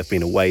and I have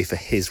been away for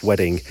his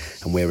wedding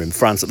and we're in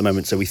France at the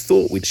moment, so we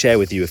thought we'd share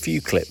with you a few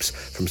clips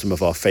from some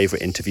of our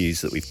favourite interviews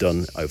that we've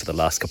done over the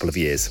last couple of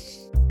years.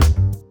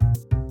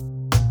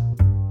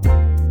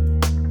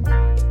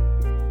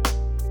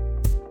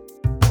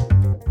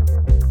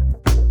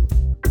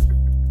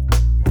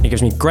 It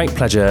gives me great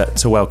pleasure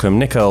to welcome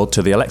Nick Earl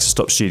to the Alexa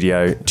Stop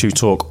studio to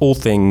talk all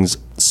things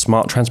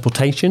smart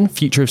transportation,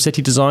 future of city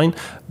design,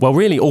 well,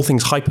 really all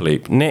things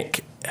Hyperloop.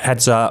 Nick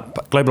heads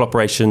up global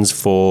operations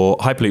for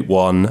Hyperloop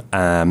One.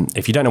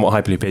 If you don't know what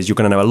Hyperloop is, you're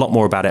going to know a lot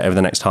more about it over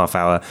the next half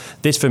hour.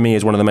 This, for me,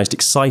 is one of the most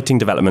exciting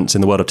developments in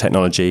the world of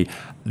technology.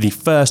 The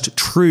first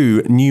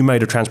true new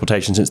mode of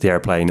transportation since the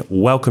aeroplane.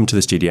 Welcome to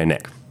the studio,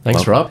 Nick.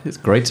 Thanks, Rob. It's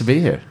great to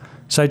be here.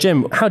 So,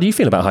 Jim, how do you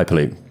feel about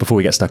Hyperloop before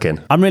we get stuck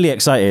in? I'm really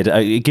excited.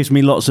 It gives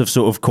me lots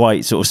of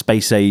quite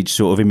space age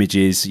sort of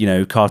images,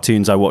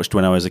 cartoons I watched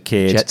when I was a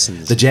kid.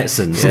 Jetsons. The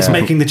Jetsons. Yeah. It's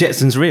making the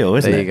Jetsons real,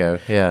 isn't it? There you go,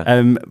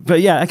 yeah.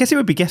 But yeah, I guess it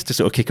would be best to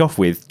sort of kick off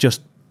with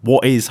just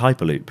what is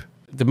Hyperloop?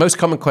 The most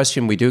common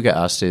question we do get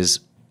asked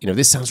is,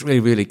 this sounds really,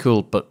 really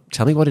cool, but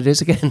tell me what it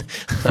is again.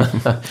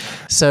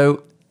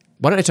 So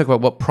why don't I talk about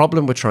what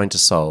problem we're trying to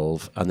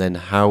solve and then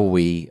how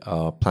we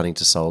are planning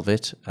to solve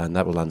it, and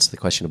that will answer the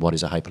question of what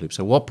is a Hyperloop.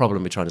 So what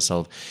problem we're trying to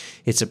solve?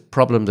 It's a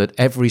problem that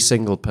every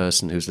single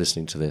person who's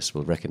listening to this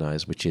will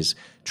recognize, which is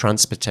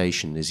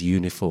transportation is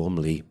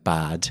uniformly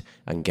bad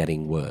and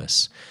getting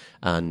worse.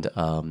 And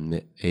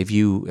if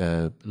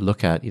you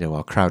look at,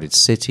 our crowded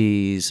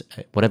cities,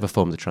 whatever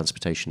form the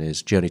transportation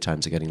is, journey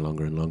times are getting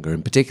longer and longer.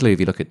 And particularly if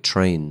you look at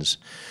trains,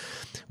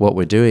 what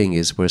we're doing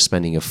is we're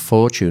spending a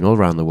fortune all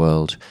around the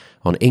world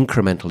on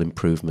incremental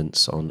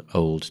improvements on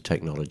old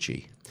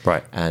technology.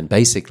 Right. And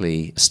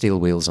basically, steel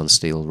wheels on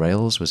steel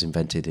rails was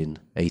invented in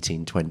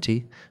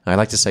 1820. I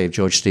like to say if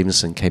George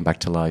Stephenson came back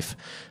to life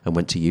and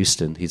went to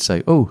Euston, he'd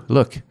say, oh,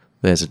 look,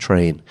 there's a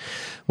train.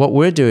 What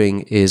we're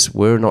doing is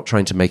we're not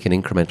trying to make an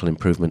incremental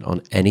improvement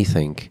on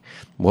anything.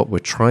 What we're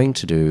trying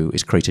to do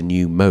is create a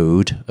new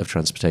mode of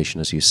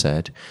transportation, as you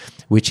said,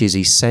 which is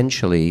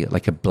essentially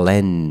like a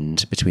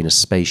blend between a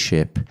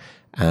spaceship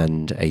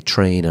and a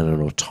train and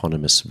an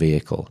autonomous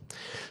vehicle.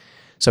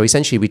 So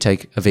essentially we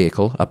take a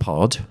vehicle, a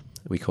pod,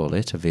 we call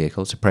it a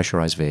vehicle, it's a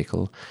pressurized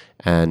vehicle,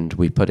 and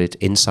we put it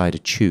inside a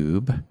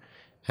tube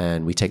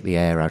and we take the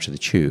air out of the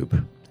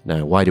tube.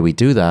 Now, why do we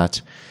do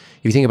that?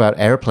 If you think about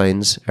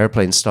airplanes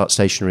start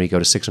stationary, go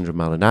to 600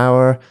 mile an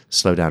hour,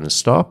 slow down and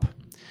stop.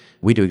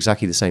 We do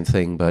exactly the same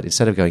thing, but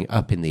instead of going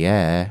up in the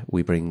air,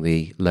 we bring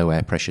the low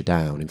air pressure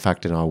down. In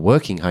fact, in our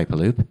working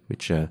Hyperloop,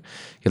 which your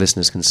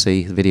listeners can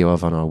see the video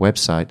of on our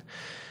website,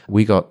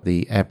 we got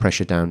the air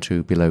pressure down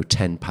to below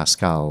 10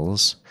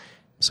 pascals.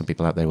 Some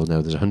people out there will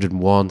know there's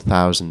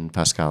 101,000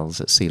 pascals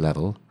at sea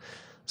level.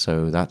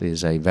 So that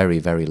is a very,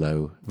 very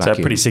low vacuum. So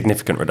a pretty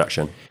significant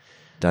reduction.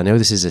 I know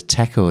this is a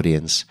tech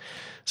audience,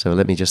 so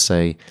let me just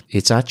say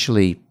it's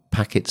actually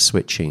packet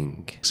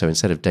switching. So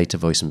instead of data,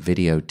 voice, and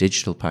video,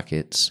 digital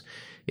packets,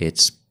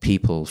 it's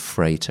people,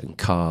 freight, and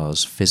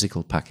cars,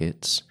 physical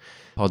packets.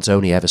 Pods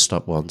only ever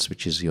stop once,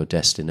 which is your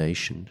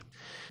destination.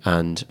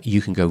 And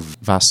you can go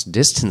vast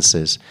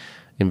distances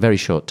in very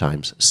short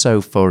times.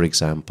 So, for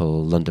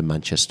example,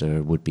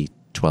 London-Manchester would be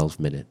 12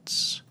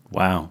 minutes.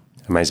 Wow.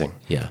 Amazing.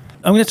 Yeah.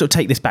 I'm going to sort of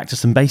take this back to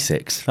some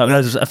basics. That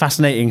was a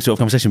fascinating sort of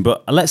conversation,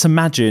 but let's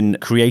imagine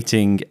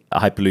creating a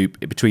Hyperloop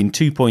between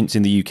 2 points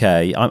in the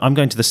UK. I'm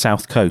going to the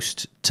South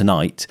Coast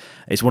tonight.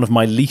 It's one of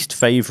my least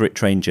favourite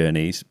train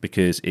journeys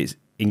because it's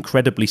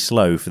incredibly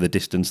slow for the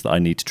distance that I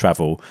need to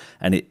travel,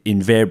 and it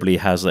invariably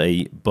has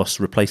a bus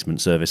replacement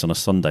service on a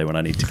Sunday when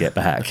I need to get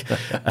back.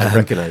 I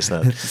recognise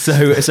that. So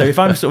if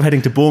I'm sort of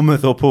heading to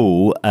Bournemouth or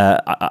Poole,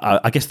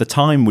 I guess the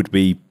time would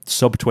be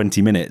sub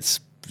 20 minutes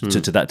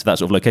to that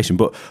sort of location.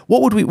 But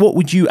what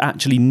would you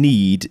actually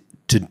need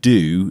to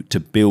do to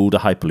build a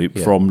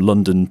Hyperloop from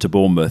London to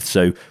Bournemouth?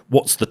 So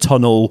what's the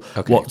tunnel?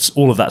 Okay. What's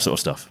all of that sort of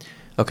stuff?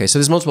 Okay, so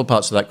there's multiple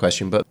parts to that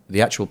question, but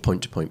the actual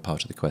point-to-point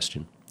part of the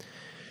question.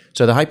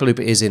 So the Hyperloop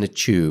is in a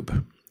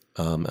tube,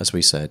 as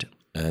we said,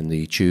 and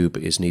the tube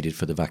is needed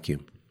for the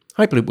vacuum.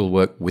 Hyperloop will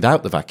work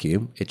without the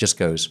vacuum. It just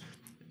goes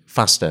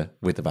faster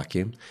with the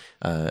vacuum,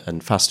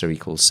 and faster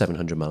equals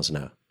 700 miles an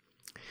hour,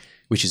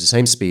 which is the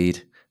same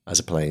speed as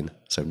a plane.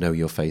 So no,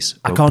 your face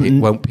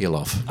won't peel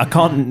off. I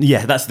can't.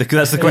 Yeah, that's the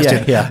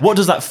question. Yeah. What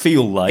does that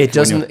feel like? It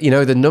doesn't.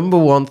 The number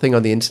one thing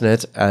on the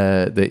internet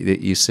that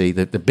you see,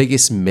 that the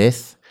biggest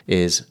myth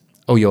is,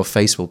 oh, your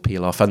face will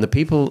peel off, and the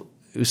people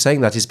who's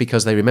saying that is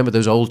because they remember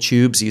those old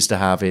tubes you used to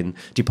have in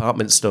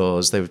department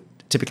stores. They were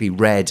typically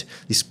red.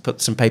 You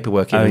put some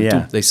paperwork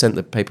in. They sent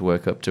the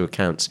paperwork up to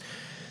accounts.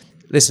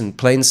 Listen,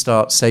 planes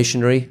start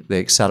stationary. They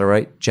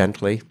accelerate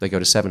gently. They go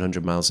to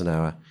 700 miles an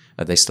hour.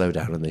 They slow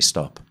down and they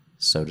stop.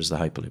 So does the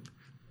Hyperloop.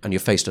 And your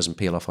face doesn't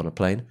peel off on a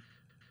plane.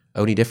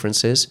 Only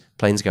difference is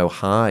planes go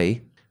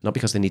high, not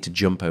because they need to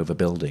jump over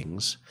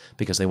buildings,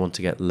 because they want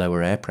to get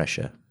lower air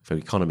pressure for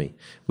economy.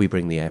 We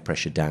bring the air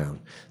pressure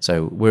down.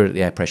 So we're at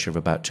the air pressure of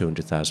about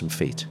 200,000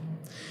 feet.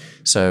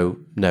 So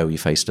no, your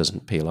face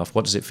doesn't peel off.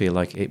 What does it feel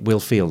like? It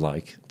will feel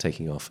like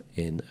taking off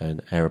in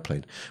an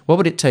aeroplane. What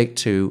would it take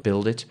to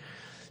build it?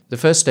 The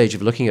first stage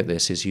of looking at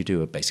this is you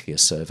do basically a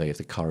survey of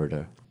the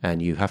corridor,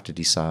 and you have to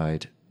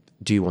decide,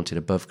 do you want it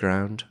above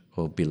ground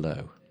or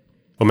below?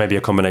 Or maybe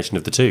a combination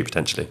of the two,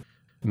 potentially.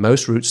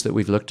 Most routes that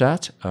we've looked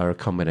at are a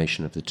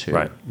combination of the two.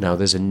 Right. Now,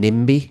 there's a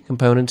NIMBY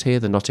component here.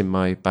 They're not in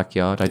my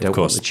backyard. I don't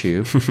want the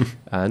tube.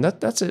 And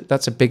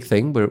that's a big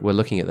thing. We're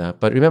looking at that.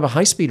 But remember,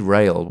 high-speed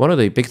rail, one of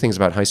the big things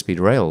about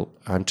high-speed rail,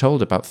 I'm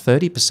told about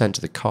 30%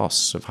 of the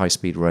costs of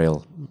high-speed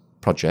rail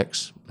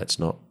projects, let's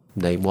not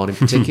name one in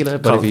particular,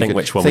 but Can't think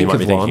which one we might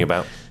be thinking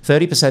about.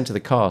 30% of the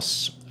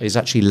costs is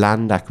actually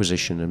land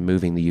acquisition and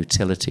moving the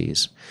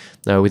utilities.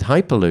 Now, with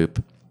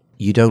Hyperloop,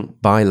 you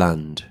don't buy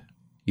land,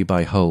 you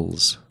buy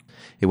holes.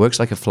 It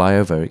works like a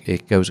flyover.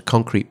 It goes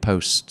concrete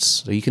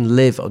posts. So you can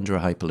live under a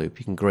Hyperloop.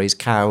 You can graze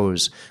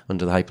cows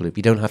under the Hyperloop.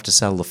 You don't have to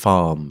sell the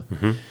farm.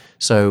 Mm-hmm.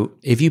 So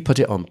if you put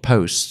it on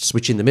posts,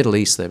 which in the Middle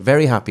East they're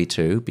very happy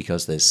to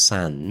because there's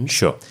sand,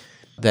 sure,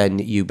 then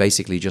you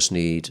basically just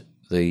need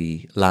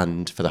the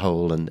land for the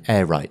hole and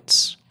air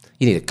rights.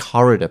 You need a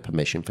corridor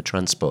permission for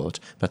transport.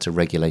 That's a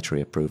regulatory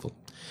approval.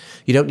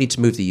 You don't need to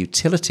move the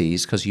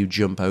utilities because you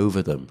jump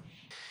over them.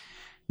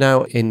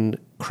 Now, in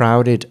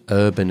crowded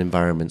urban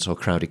environments or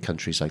crowded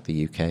countries like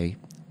the UK,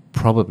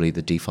 probably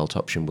the default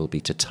option will be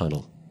to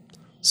tunnel.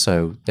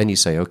 So then you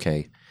say,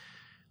 okay,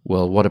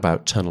 well, what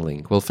about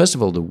tunneling? Well, first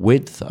of all, the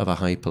width of a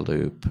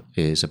Hyperloop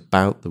is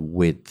about the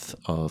width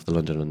of the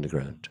London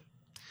Underground.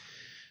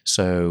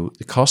 So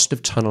the cost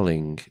of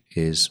tunneling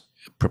is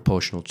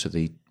proportional to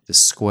the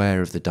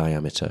square of the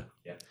diameter.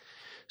 Yeah.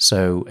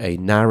 So a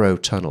narrow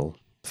tunnel,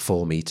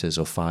 4 meters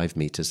or 5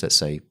 meters, let's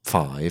say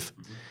 5,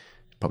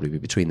 probably be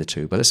between the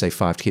two, but let's say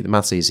 5 to keep the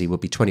maths easy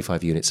would be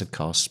 25 units of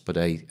cost, but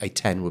a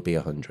 10 would be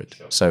 100.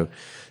 Sure. So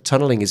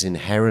tunneling is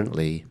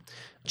inherently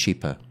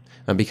cheaper.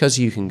 And because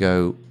you can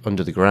go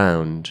under the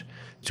ground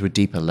to a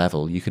deeper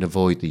level, you can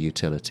avoid the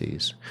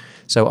utilities.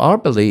 So our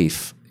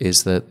belief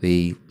is that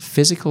the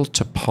physical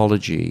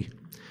topology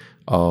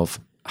of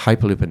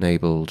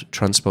Hyperloop-enabled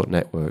transport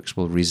networks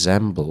will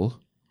resemble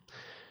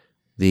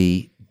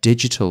the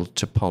digital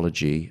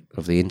topology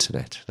of the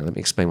internet. Now, let me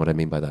explain what I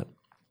mean by that.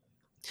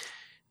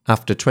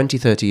 After 20,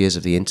 30 years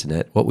of the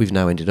internet, what we've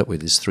now ended up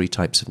with is 3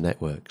 types of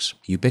networks.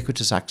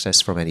 Ubiquitous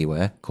access from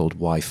anywhere, called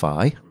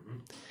Wi-Fi.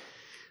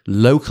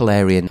 Local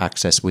area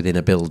access within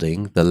a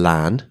building, the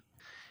LAN.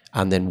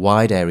 And then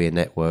wide area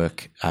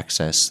network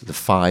access, the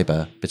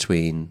fiber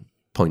between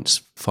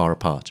points far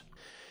apart.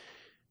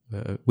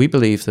 We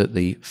believe that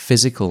the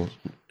physical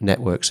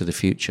networks of the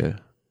future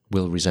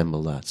will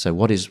resemble that. So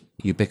what is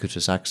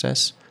ubiquitous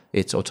access?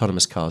 It's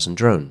autonomous cars and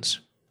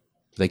drones.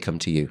 They come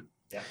to you.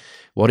 Yeah.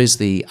 What is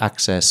the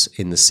access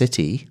in the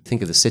city?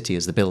 Think of the city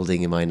as the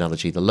building in my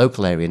analogy. The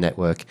local area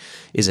network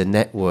is a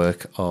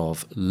network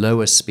of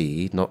lower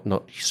speed,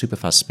 not super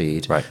fast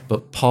speed, right,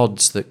 but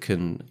pods that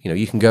can,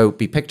 you can go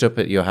be picked up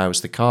at your house.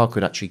 The car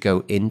could actually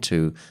go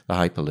into the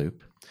Hyperloop.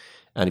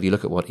 And if you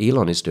look at what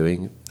Elon is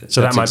doing,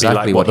 so that's that might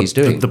exactly be like what he's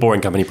doing. The Boring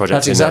Company project.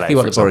 That's exactly in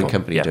LA, what the Boring example.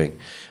 Company is doing.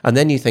 And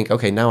then you think,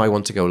 okay, now I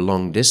want to go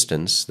long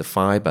distance, the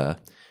fiber.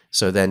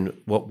 So then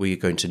what we're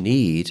going to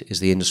need is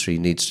the industry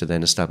needs to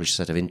then establish a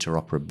set of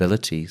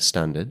interoperability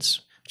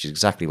standards, which is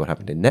exactly what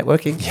happened in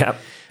networking.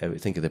 Yep.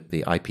 Think of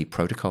the IP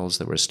protocols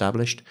that were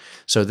established.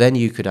 So then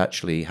you could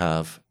actually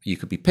you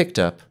could be picked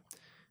up,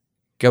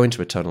 go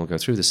into a tunnel, go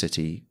through the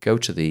city, go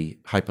to the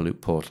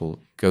Hyperloop portal,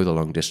 go the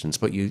long distance,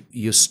 but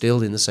you're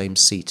still in the same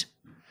seat.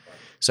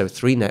 So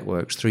 3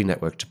 networks, 3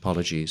 network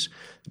topologies.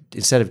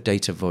 Instead of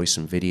data, voice,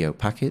 and video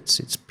packets,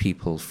 it's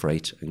people,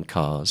 freight, and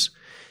cars.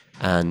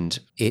 And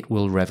it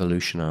will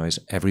revolutionize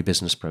every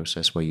business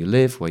process, where you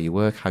live, where you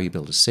work, how you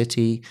build a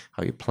city,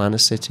 how you plan a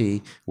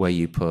city, where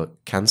you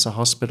put cancer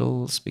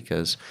hospitals,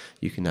 because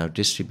you can now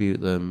distribute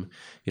them.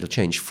 It'll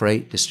change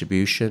freight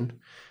distribution.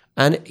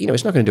 And,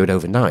 it's not going to do it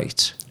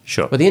overnight.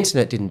 Sure. But the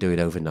internet didn't do it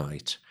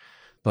overnight.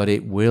 But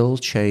it will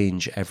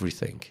change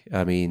everything.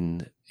 I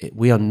mean,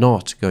 we are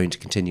not going to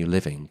continue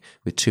living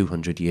with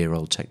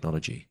 200-year-old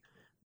technology.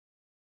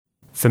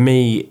 For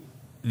me,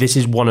 this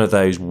is one of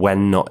those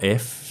when not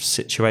if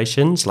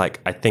situations. Like,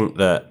 I think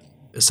that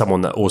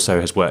someone that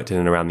also has worked in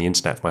and around the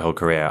internet for my whole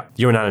career,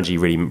 your analogy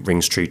really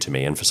rings true to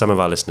me. And for some of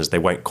our listeners, they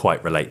won't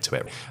quite relate to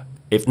it.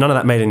 If none of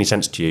that made any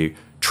sense to you,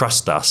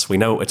 trust us. We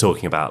know what we're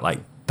talking about. Like,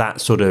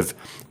 that sort of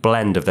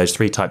blend of those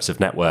 3 types of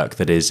network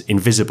that is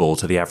invisible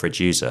to the average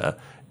user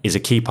is a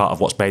key part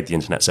of what's made the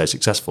internet so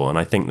successful. And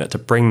I think that to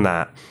bring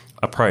that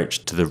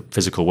approach to the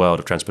physical world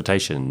of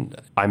transportation,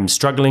 I'm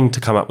struggling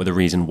to come up with a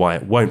reason why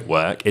it won't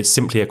work. It's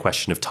simply a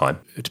question of time.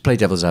 To play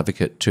devil's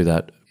advocate to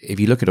that, if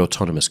you look at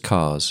autonomous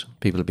cars,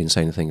 people have been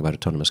saying the thing about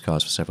autonomous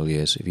cars for several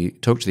years. If you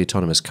talk to the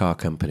autonomous car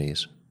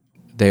companies,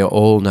 they are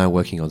all now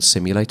working on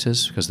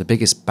simulators, because the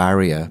biggest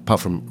barrier, apart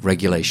from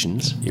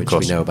regulations, which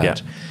we know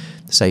about,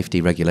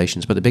 safety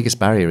regulations, but the biggest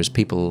barrier is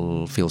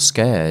people feel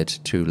scared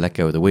to let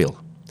go of the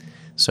wheel.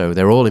 So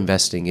they're all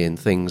investing in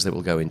things that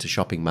will go into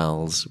shopping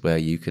malls where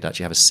you could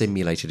actually have a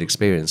simulated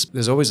experience.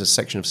 There's always a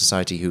section of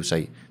society who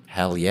say,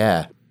 hell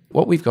yeah.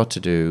 What we've got to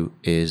do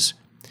is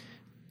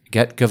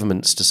get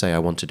governments to say, I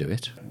want to do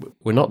it.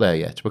 We're not there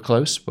yet. We're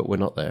close, but we're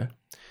not there.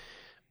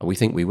 We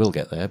think we will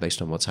get there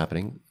based on what's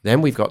happening.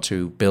 Then we've got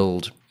to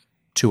build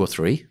 2 or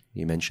 3.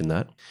 You mentioned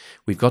that.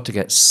 We've got to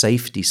get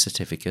safety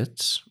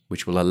certificates,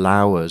 which will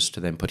allow us to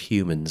then put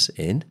humans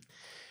in.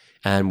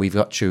 And we've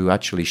got to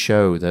actually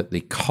show that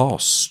the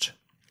cost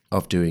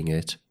of doing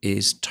it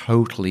is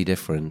totally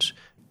different.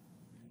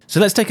 So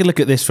let's take a look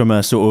at this from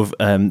a sort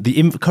of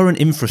the current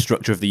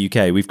infrastructure of the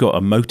UK. We've got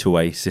a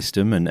motorway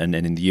system, and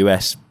in the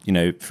US,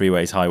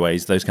 freeways,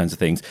 highways, those kinds of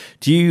things.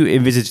 Do you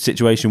envisage a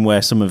situation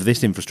where some of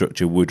this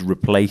infrastructure would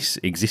replace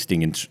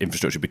existing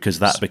infrastructure because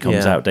that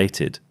becomes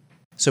outdated?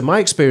 So my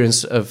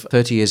experience of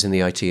 30 years in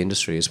the IT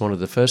industry is one of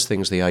the first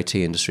things the IT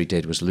industry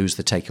did was lose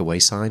the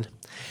takeaway sign.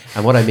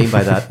 And what I mean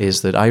by that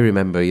is that I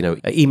remember,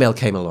 email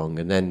came along,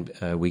 and then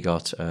we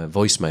got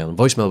voicemail, and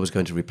voicemail was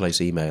going to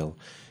replace email.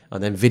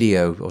 And then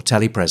video or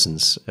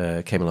telepresence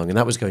came along, and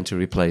that was going to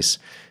replace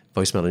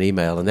voicemail and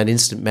email, and then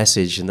instant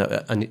message,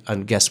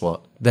 and guess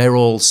what? They're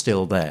all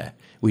still there.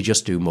 We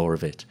just do more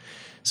of it.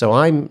 So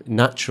I'm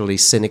naturally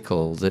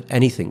cynical that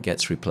anything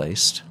gets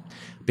replaced,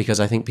 because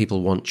I think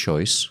people want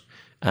choice.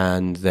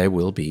 And there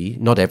will be,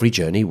 not every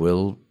journey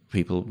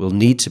people will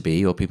need to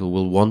be, or people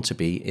will want to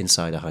be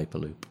inside a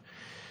Hyperloop.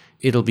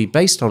 It'll be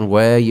based on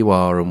where you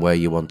are and where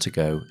you want to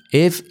go.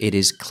 If it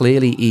is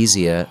clearly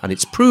easier and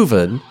it's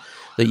proven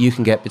that you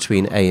can get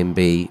between A and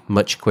B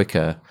much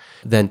quicker,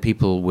 then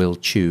people will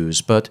choose.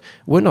 But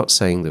we're not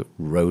saying that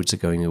roads are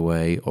going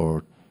away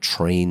or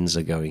trains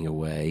are going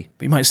away.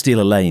 But you might steal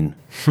a lane.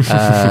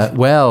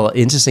 Well,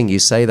 interesting you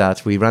say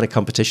that. We ran a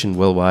competition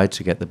worldwide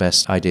to get the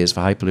best ideas for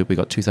Hyperloop. We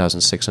got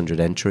 2,600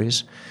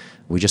 entries.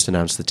 We just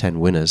announced the 10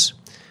 winners.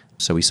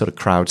 So we sort of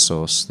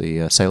crowdsourced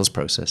the sales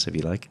process, if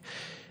you like.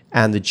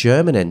 And the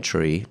German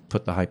entry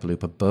put the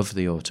Hyperloop above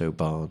the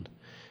Autobahn.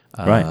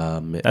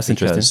 Right. That's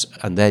interesting.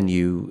 And then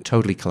you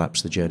totally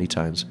collapse the journey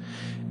times.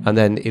 And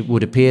then it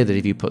would appear that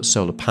if you put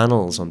solar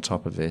panels on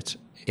top of it,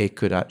 it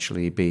could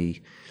actually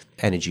be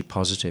energy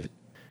positive.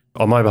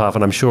 On my behalf,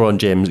 and I'm sure on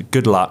Jim's,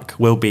 good luck.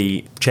 We'll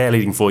be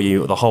cheerleading for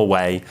you the whole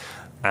way.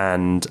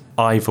 And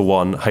I, for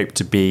one, hope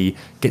to be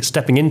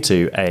stepping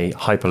into a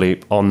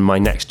Hyperloop on my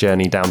next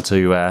journey down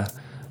to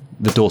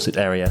the Dorset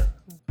area.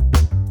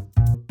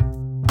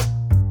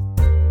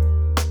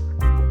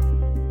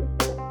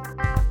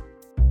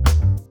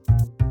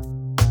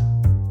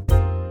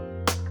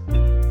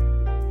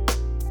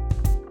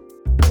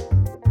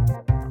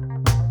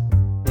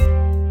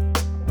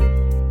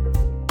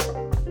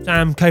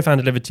 Sam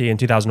co-founded Livity in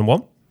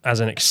 2001 as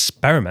an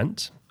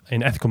experiment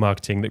in ethical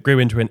marketing that grew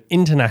into an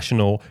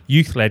international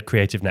youth-led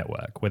creative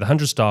network with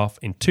 100 staff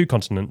in 2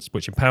 continents,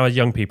 which empowers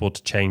young people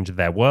to change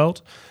their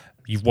world.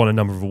 You've won a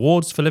number of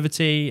awards for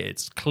Livity.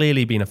 It's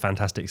clearly been a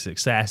fantastic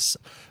success.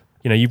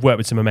 You've worked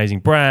with some amazing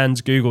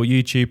brands, Google,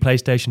 YouTube,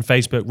 PlayStation,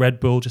 Facebook, Red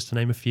Bull, just to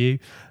name a few.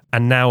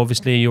 And now,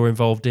 obviously, you're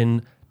involved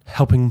in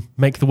helping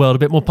make the world a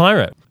bit more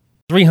pirate.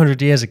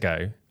 300 years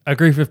ago, a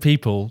group of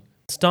people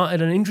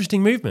started an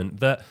interesting movement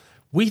that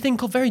we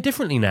think of very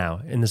differently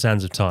now in the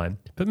sands of time.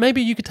 But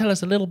maybe you could tell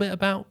us a little bit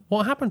about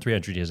what happened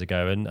 300 years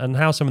ago and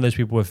how some of those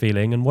people were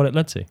feeling and what it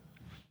led to.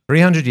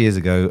 300 years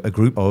ago, a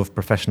group of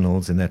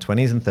professionals in their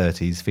 20s and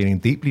 30s feeling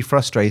deeply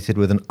frustrated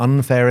with an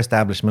unfair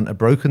establishment, a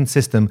broken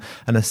system,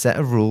 and a set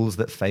of rules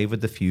that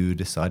favoured the few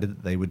decided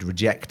that they would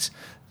reject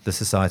the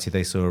society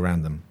they saw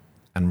around them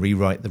and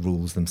rewrite the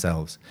rules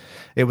themselves.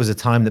 It was a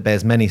time that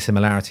bears many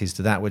similarities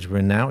to that which we're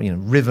in now.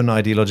 Riven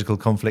ideological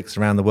conflicts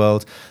around the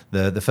world,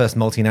 the first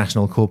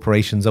multinational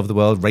corporations of the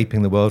world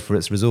raping the world for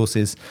its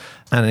resources,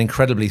 and an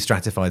incredibly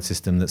stratified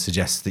system that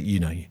suggests that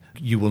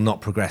you will not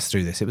progress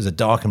through this. It was a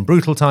dark and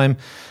brutal time,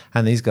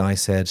 and these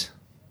guys said,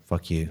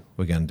 fuck you,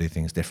 we're going to do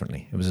things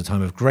differently. It was a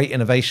time of great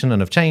innovation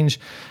and of change,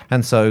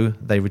 and so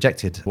they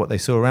rejected what they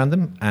saw around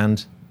them,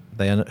 and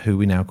they are who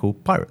we now call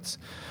pirates.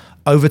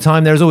 Over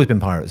time, there has always been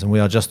pirates, and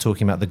we are just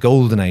talking about the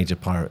golden age of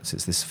pirates.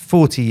 It's this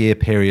 40-year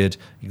period,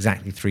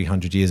 exactly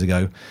 300 years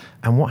ago.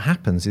 And what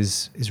happens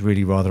is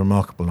really rather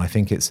remarkable. And I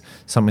think it's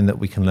something that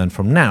we can learn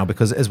from now,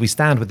 because as we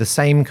stand with the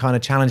same kind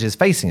of challenges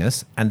facing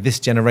us, and this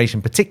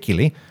generation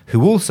particularly,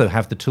 who also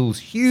have the tools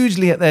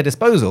hugely at their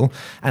disposal,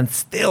 and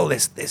still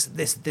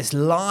this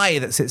lie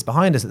that sits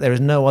behind us that there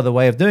is no other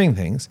way of doing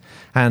things,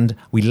 and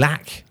we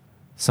lack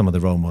some of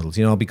the role models.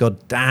 I'll be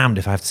God damned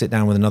if I have to sit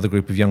down with another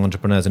group of young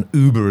entrepreneurs and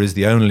Uber is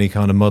the only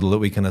kind of model that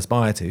we can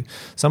aspire to.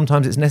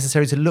 Sometimes it's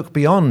necessary to look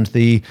beyond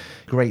the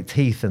great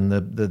teeth and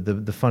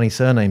the funny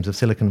surnames of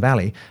Silicon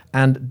Valley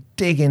and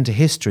dig into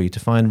history to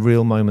find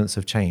real moments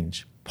of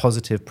change,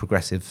 positive,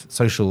 progressive,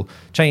 social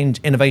change,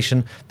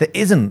 innovation that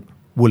isn't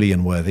woolly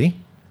and worthy,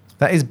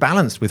 that is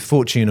balanced with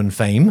fortune and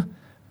fame,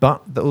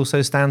 but that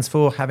also stands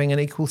for having an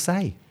equal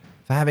say,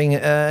 for having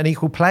an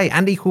equal play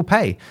and equal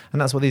pay.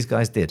 And that's what these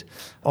guys did.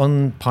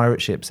 On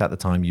pirate ships at the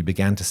time, you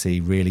began to see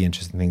really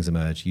interesting things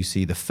emerge. You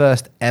see the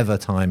first ever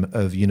time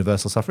of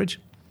universal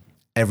suffrage.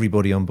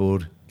 Everybody on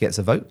board gets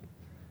a vote.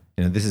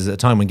 This is a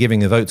time when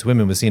giving a vote to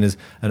women was seen as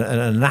an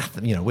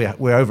anathema.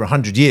 We're over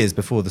 100 years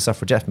before the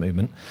suffragette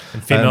movement.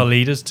 And female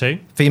leaders too?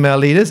 Female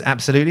leaders,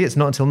 absolutely. It's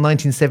not until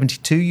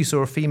 1972 you saw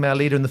a female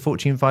leader in the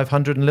Fortune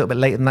 500, and a little bit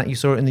later than that you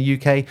saw it in the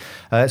UK.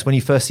 It's when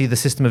you first see the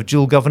system of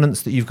dual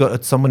governance, that you've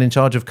got someone in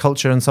charge of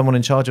culture and someone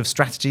in charge of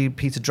strategy.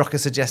 Peter Drucker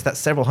suggests that's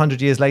several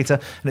hundred years later,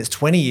 and it's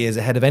 20 years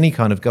ahead of any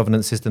kind of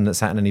governance system that's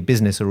sat in any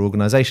business or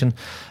organisation.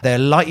 They're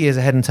light years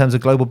ahead in terms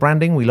of global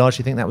branding. We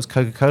largely think that was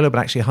Coca-Cola, but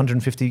actually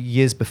 150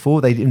 years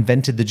before, they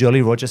invented the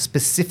Jolly Roger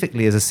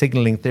specifically as a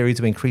signalling theory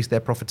to increase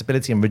their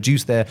profitability and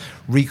reduce their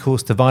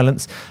recourse to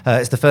violence.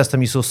 It's the first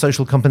time you saw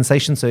social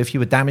compensation. So if you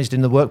were damaged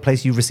in the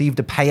workplace, you received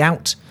a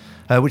payout,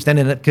 which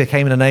then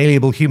became an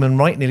inalienable human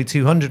right nearly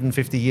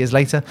 250 years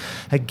later.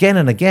 Again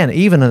and again,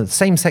 even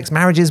same-sex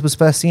marriages was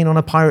first seen on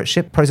a pirate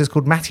ship, process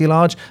called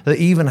matillage, that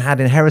even had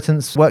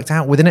inheritance worked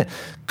out within it.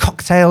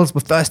 Cocktails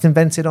were first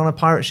invented on a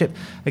pirate ship.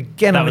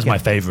 That was my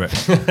favourite.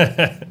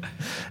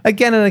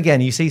 Again and again,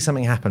 you see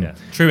something happen. Yeah.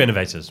 True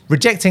innovators.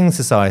 Rejecting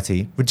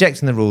society,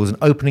 rejecting the rules, and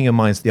opening your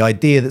minds to the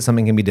idea that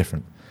something can be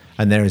different.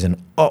 And there is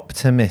an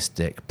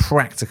optimistic,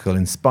 practical,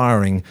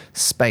 inspiring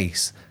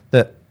space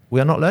that we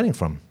are not learning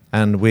from.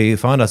 And we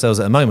find ourselves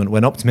at a moment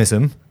when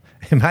optimism,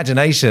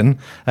 imagination,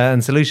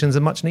 and solutions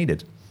are much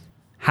needed.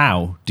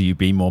 How do you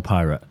be more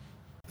pirate?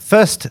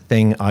 First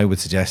thing I would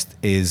suggest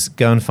is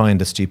go and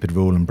find a stupid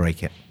rule and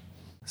break it.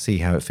 See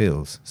how it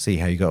feels. See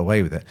how you got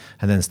away with it.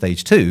 And then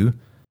stage 2,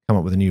 come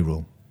up with a new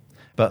rule.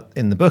 But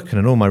in the book and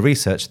in all my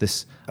research,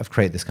 I've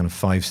created this kind of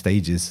 5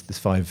 stages, this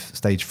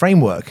 5-stage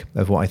framework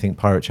of what I think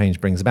pirate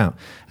change brings about.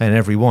 And in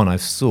every one,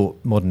 I've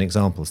sought modern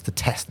examples to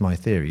test my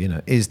theory.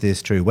 Is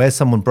this true? Where's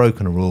someone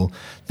broken a rule,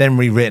 then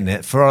rewritten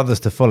it for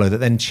others to follow, that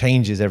then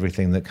changes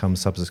everything that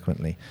comes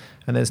subsequently?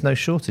 And there's no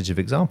shortage of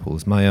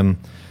examples. One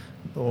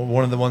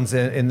of the ones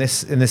in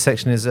this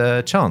section is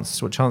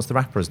Chance, what Chance the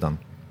Rapper has done.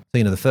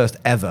 So, the first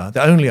ever,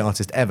 the only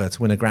artist ever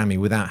to win a Grammy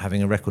without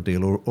having a record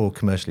deal or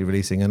commercially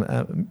releasing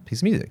a piece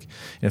of music.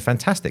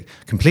 Fantastic.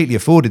 Completely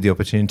afforded the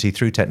opportunity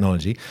through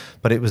technology,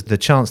 but it was the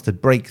chance to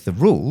break the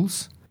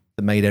rules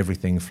that made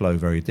everything flow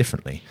very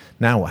differently.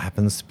 Now what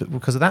happens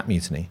because of that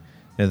mutiny?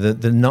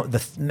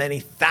 The many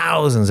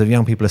thousands of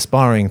young people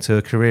aspiring to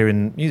a career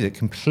in music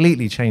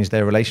completely changed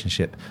their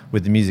relationship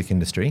with the music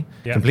industry,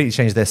 completely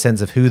changed their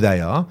sense of who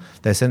they are,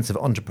 their sense of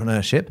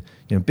entrepreneurship.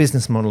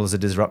 Business models are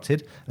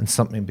disrupted, and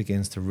something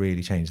begins to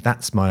really change.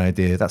 That's my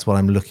idea. That's what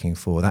I'm looking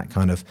for,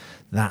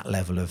 that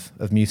level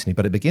of mutiny.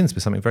 But it begins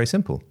with something very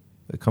simple.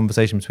 A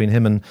conversation between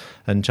him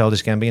and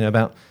Childish Gambino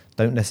about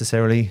don't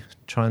necessarily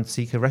try and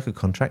seek a record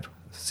contract,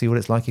 see what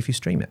it's like if you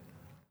stream it.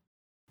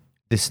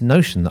 This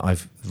notion that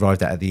I've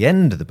arrived at the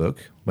end of the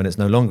book, when it's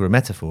no longer a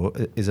metaphor,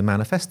 is a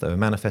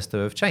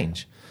manifesto of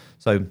change.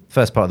 So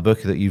first part of the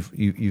book that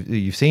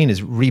you've seen is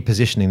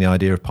repositioning the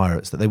idea of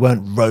pirates, that they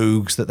weren't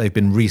rogues, that they've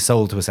been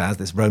resold to us as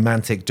this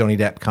romantic Johnny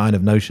Depp kind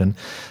of notion,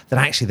 that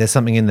actually there's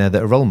something in there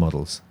that are role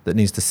models that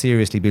needs to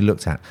seriously be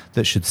looked at,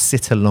 that should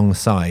sit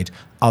alongside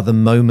other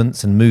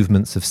moments and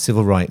movements of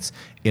civil rights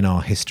in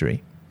our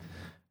history.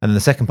 And then the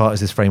second part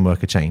is this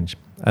framework of change.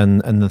 And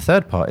the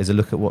third part is a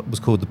look at what was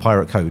called the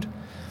Pirate Code.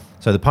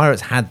 So the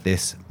pirates had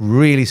this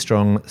really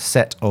strong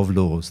set of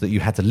laws that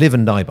you had to live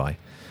and die by.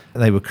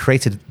 They were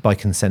created by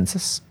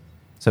consensus.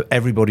 So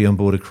everybody on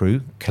board a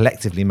crew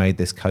collectively made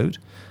this code.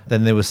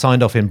 Then they were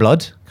signed off in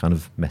blood, kind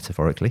of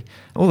metaphorically,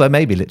 although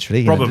maybe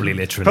literally. Probably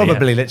literally.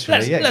 Probably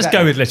literally. Let's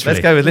go with literally.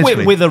 Let's go with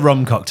literally. With a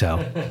rum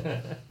cocktail.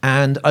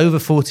 And over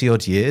 40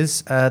 odd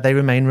years, they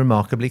remain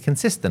remarkably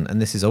consistent. And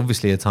this is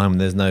obviously a time when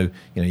there's no,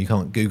 you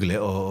can't Google it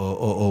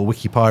or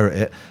wiki pirate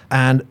it.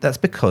 And that's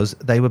because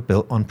they were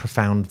built on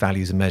profound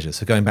values and measures.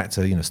 So going back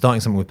to,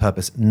 starting something with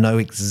purpose, know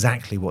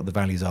exactly what the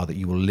values are that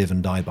you will live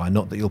and die by,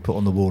 not that you'll put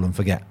on the wall and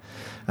forget.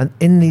 And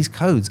in these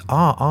codes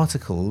are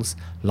articles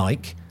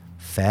like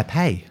fair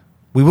pay.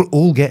 We will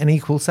all get an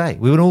equal say.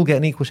 We will all get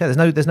an equal share.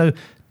 There's no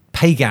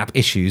pay gap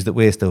issues that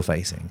we're still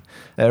facing.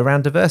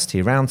 Around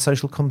diversity, around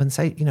social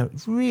compensation,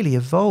 really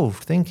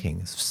evolved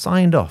thinking,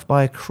 signed off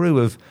by a crew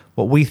of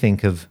what we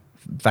think of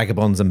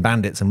vagabonds and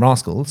bandits and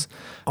rascals.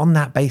 On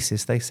that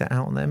basis, they set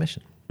out on their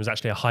mission. It was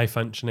actually a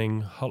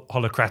high-functioning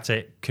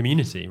holocratic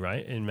community,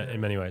 right, in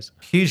many ways.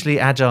 Hugely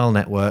agile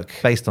network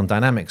based on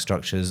dynamic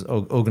structures,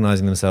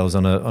 organising themselves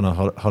on a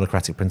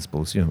holocratic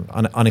principles,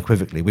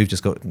 unequivocally. We've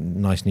just got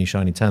nice new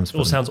shiny terms for it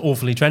all them. sounds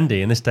awfully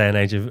trendy in this day and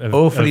age of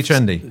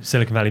trendy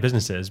Silicon Valley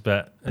businesses,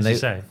 but as you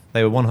say.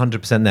 They were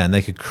 100% there, and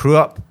they could crew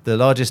up. The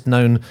largest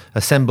known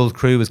assembled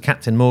crew was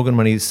Captain Morgan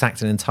when he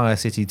sacked an entire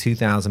city,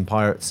 2,000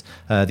 pirates.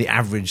 The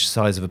average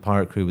size of a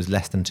pirate crew was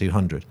less than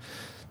 200.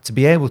 To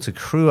be able to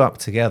crew up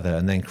together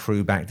and then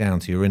crew back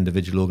down to your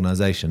individual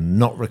organisation,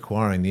 not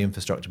requiring the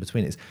infrastructure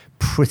between it, is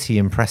pretty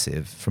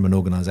impressive from an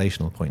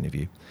organisational point of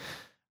view.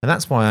 And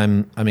that's why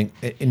I'm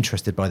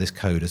interested by this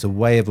code as a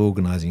way of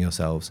organising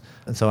yourselves.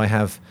 And so I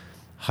have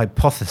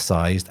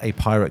hypothesised a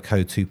Pirate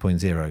Code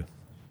 2.0,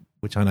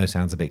 which I know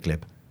sounds a bit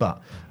glib.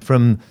 But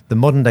from the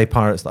modern day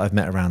pirates that I've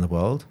met around the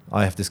world,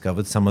 I have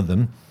discovered some of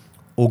them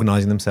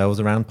organising themselves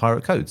around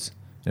pirate codes.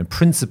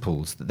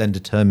 Principles that then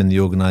determine the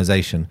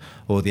organisation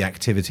or the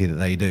activity that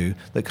they do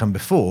that come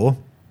before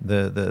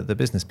the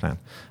business plan.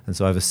 And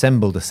so I've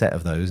assembled a set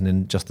of those, and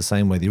in just the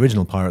same way the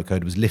original pirate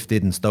code was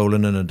lifted and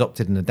stolen and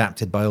adopted and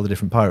adapted by all the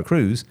different pirate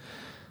crews,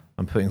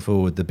 I'm putting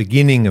forward the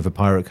beginning of a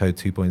Pirate Code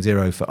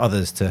 2.0 for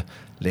others to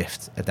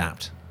lift,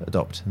 adapt,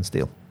 adopt and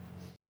steal.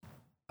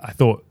 I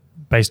thought,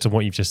 based on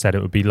what you've just said,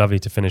 it would be lovely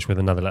to finish with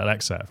another little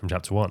excerpt from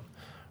chapter 1,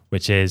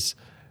 which is,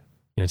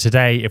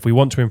 today, if we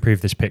want to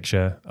improve this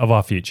picture of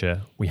our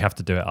future, we have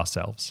to do it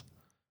ourselves.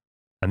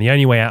 And the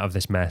only way out of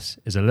this mess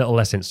is a little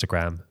less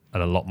Instagram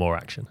and a lot more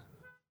action,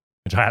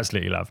 which I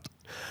absolutely loved.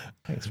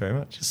 Thanks very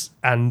much.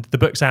 And the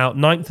book's out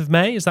 9th of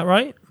May, is that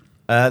right?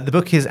 The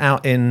book is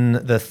out in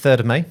the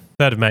 3rd of May.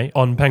 3rd of May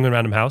on Penguin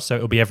Random House, so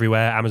it'll be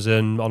everywhere,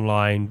 Amazon,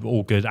 online,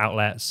 all good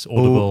outlets,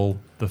 Audible,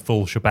 the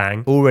full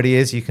shebang. Already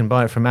is. You can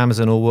buy it from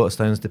Amazon or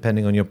Waterstones,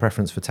 depending on your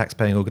preference for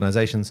tax-paying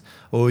organisations,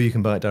 or you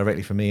can buy it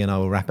directly from me and I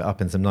will wrap it up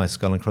in some nice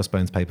Skull and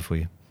Crossbones paper for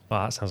you.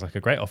 Wow, that sounds like a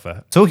great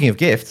offer. Talking of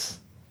gifts...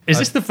 Is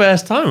this the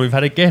first time we've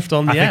had a gift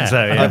on the air? I think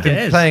so, yeah. I've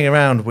been playing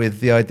around with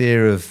the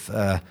idea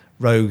of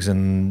rogues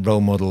and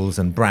role models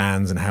and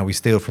brands and how we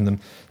steal from them.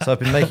 So I've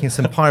been making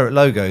some pirate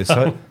logos.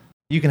 So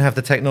you can have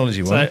the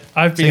technology one.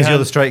 Seeing as you're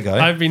the straight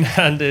guy. I've been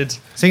handed...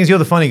 Seeing as you're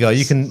the funny guy,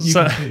 you can choose.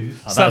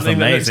 Something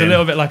that looks a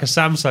little bit like a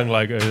Samsung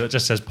logo that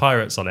just says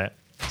Pirates on it.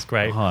 It's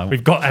great.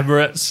 We've got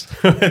Emirates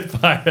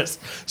with Pirates,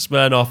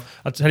 Smirnoff.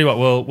 I'll tell you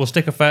what, we'll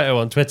stick a photo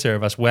on Twitter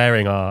of us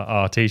wearing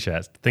our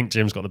T-shirts. I think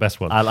Jim's got the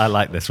best one. I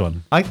like this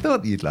one. I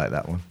thought you'd like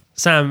that one.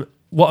 Sam,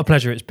 what a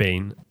pleasure it's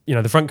been.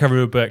 The front cover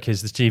of the book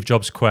is the Steve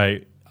Jobs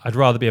quote, "I'd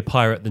rather be a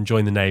pirate than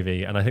join the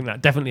Navy." And I think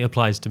that definitely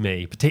applies to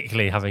me,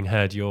 particularly having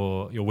heard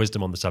your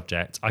wisdom on the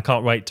subject. I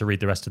can't wait to read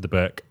the rest of the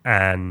book.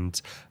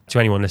 And to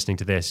anyone listening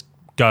to this,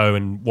 go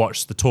and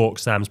watch the talk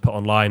Sam's put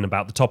online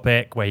about the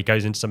topic, where he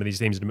goes into some of these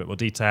themes in a bit more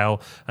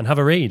detail, and have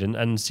a read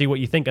and see what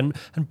you think and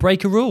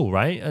break a rule,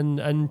 right?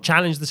 And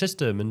challenge the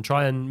system and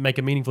try and make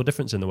a meaningful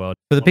difference in the world.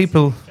 For the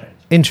people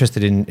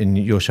interested in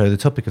your show, the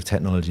topic of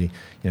technology,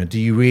 do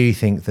you really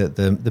think that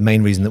the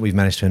main reason that we've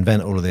managed to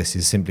invent all of this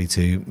is simply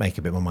to make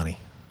a bit more money?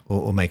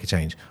 Or make a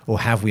change?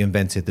 Or have we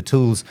invented the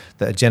tools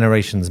that a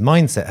generation's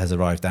mindset has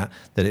arrived at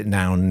that it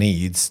now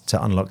needs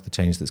to unlock the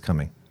change that's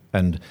coming?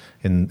 And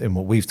in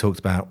what we've talked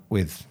about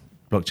with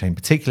blockchain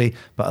particularly,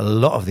 but a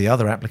lot of the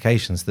other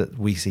applications that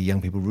we see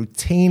young people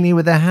routinely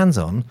with their hands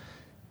on,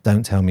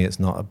 don't tell me it's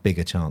not a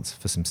bigger chance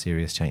for some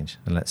serious change.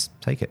 And let's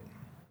take it.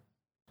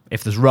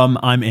 If there's rum,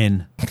 I'm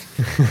in.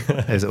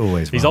 There's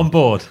always rum. He's on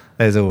board.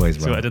 There's always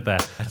rum. See what I did there.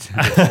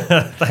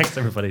 Thanks,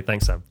 everybody.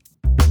 Thanks, Sam.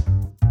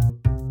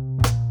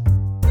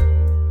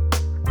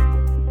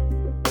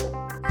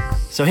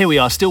 So here we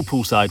are, still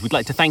poolside. We'd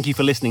like to thank you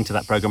for listening to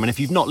that programme. And if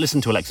you've not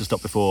listened to Alexa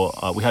Stop before,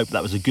 we hope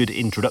that was a good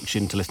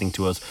introduction to listening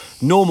to us.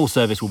 Normal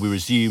service will be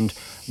resumed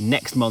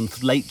next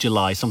month, late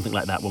July, something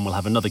like that, when we'll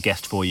have another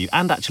guest for you.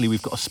 And actually,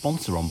 we've got a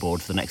sponsor on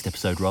board for the next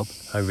episode, Rob.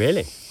 Oh,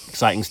 really?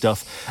 Exciting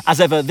stuff.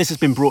 As ever, this has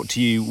been brought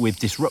to you with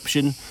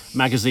Disruption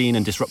Magazine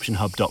and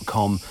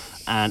DisruptionHub.com.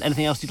 And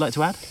anything else you'd like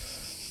to add?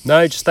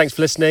 No, just thanks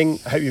for listening.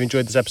 I hope you've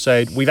enjoyed this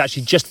episode. We've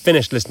actually just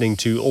finished listening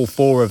to all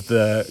 4 of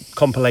the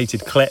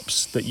compilated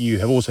clips that you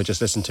have also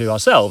just listened to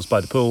ourselves by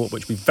the pool,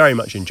 which we very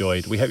much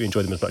enjoyed. We hope you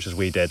enjoyed them as much as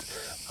we did.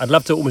 I'd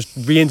love to almost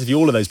re-interview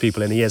all of those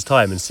people in a year's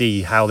time and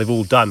see how they've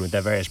all done with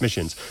their various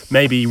missions.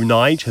 Maybe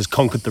Nige has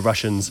conquered the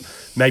Russians.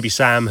 Maybe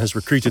Sam has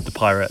recruited the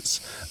pirates.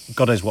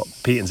 God knows what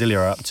Pete and Zillia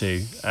are up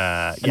to.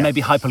 And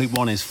maybe Hyperloop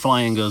One is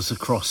flying us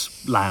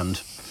across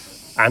land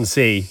and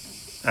sea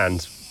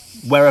and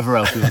wherever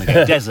else we want to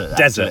go. Desert.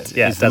 Desert,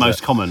 yeah, is the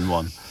most common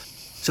one.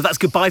 So that's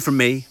goodbye from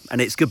me, and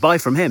it's goodbye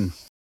from him.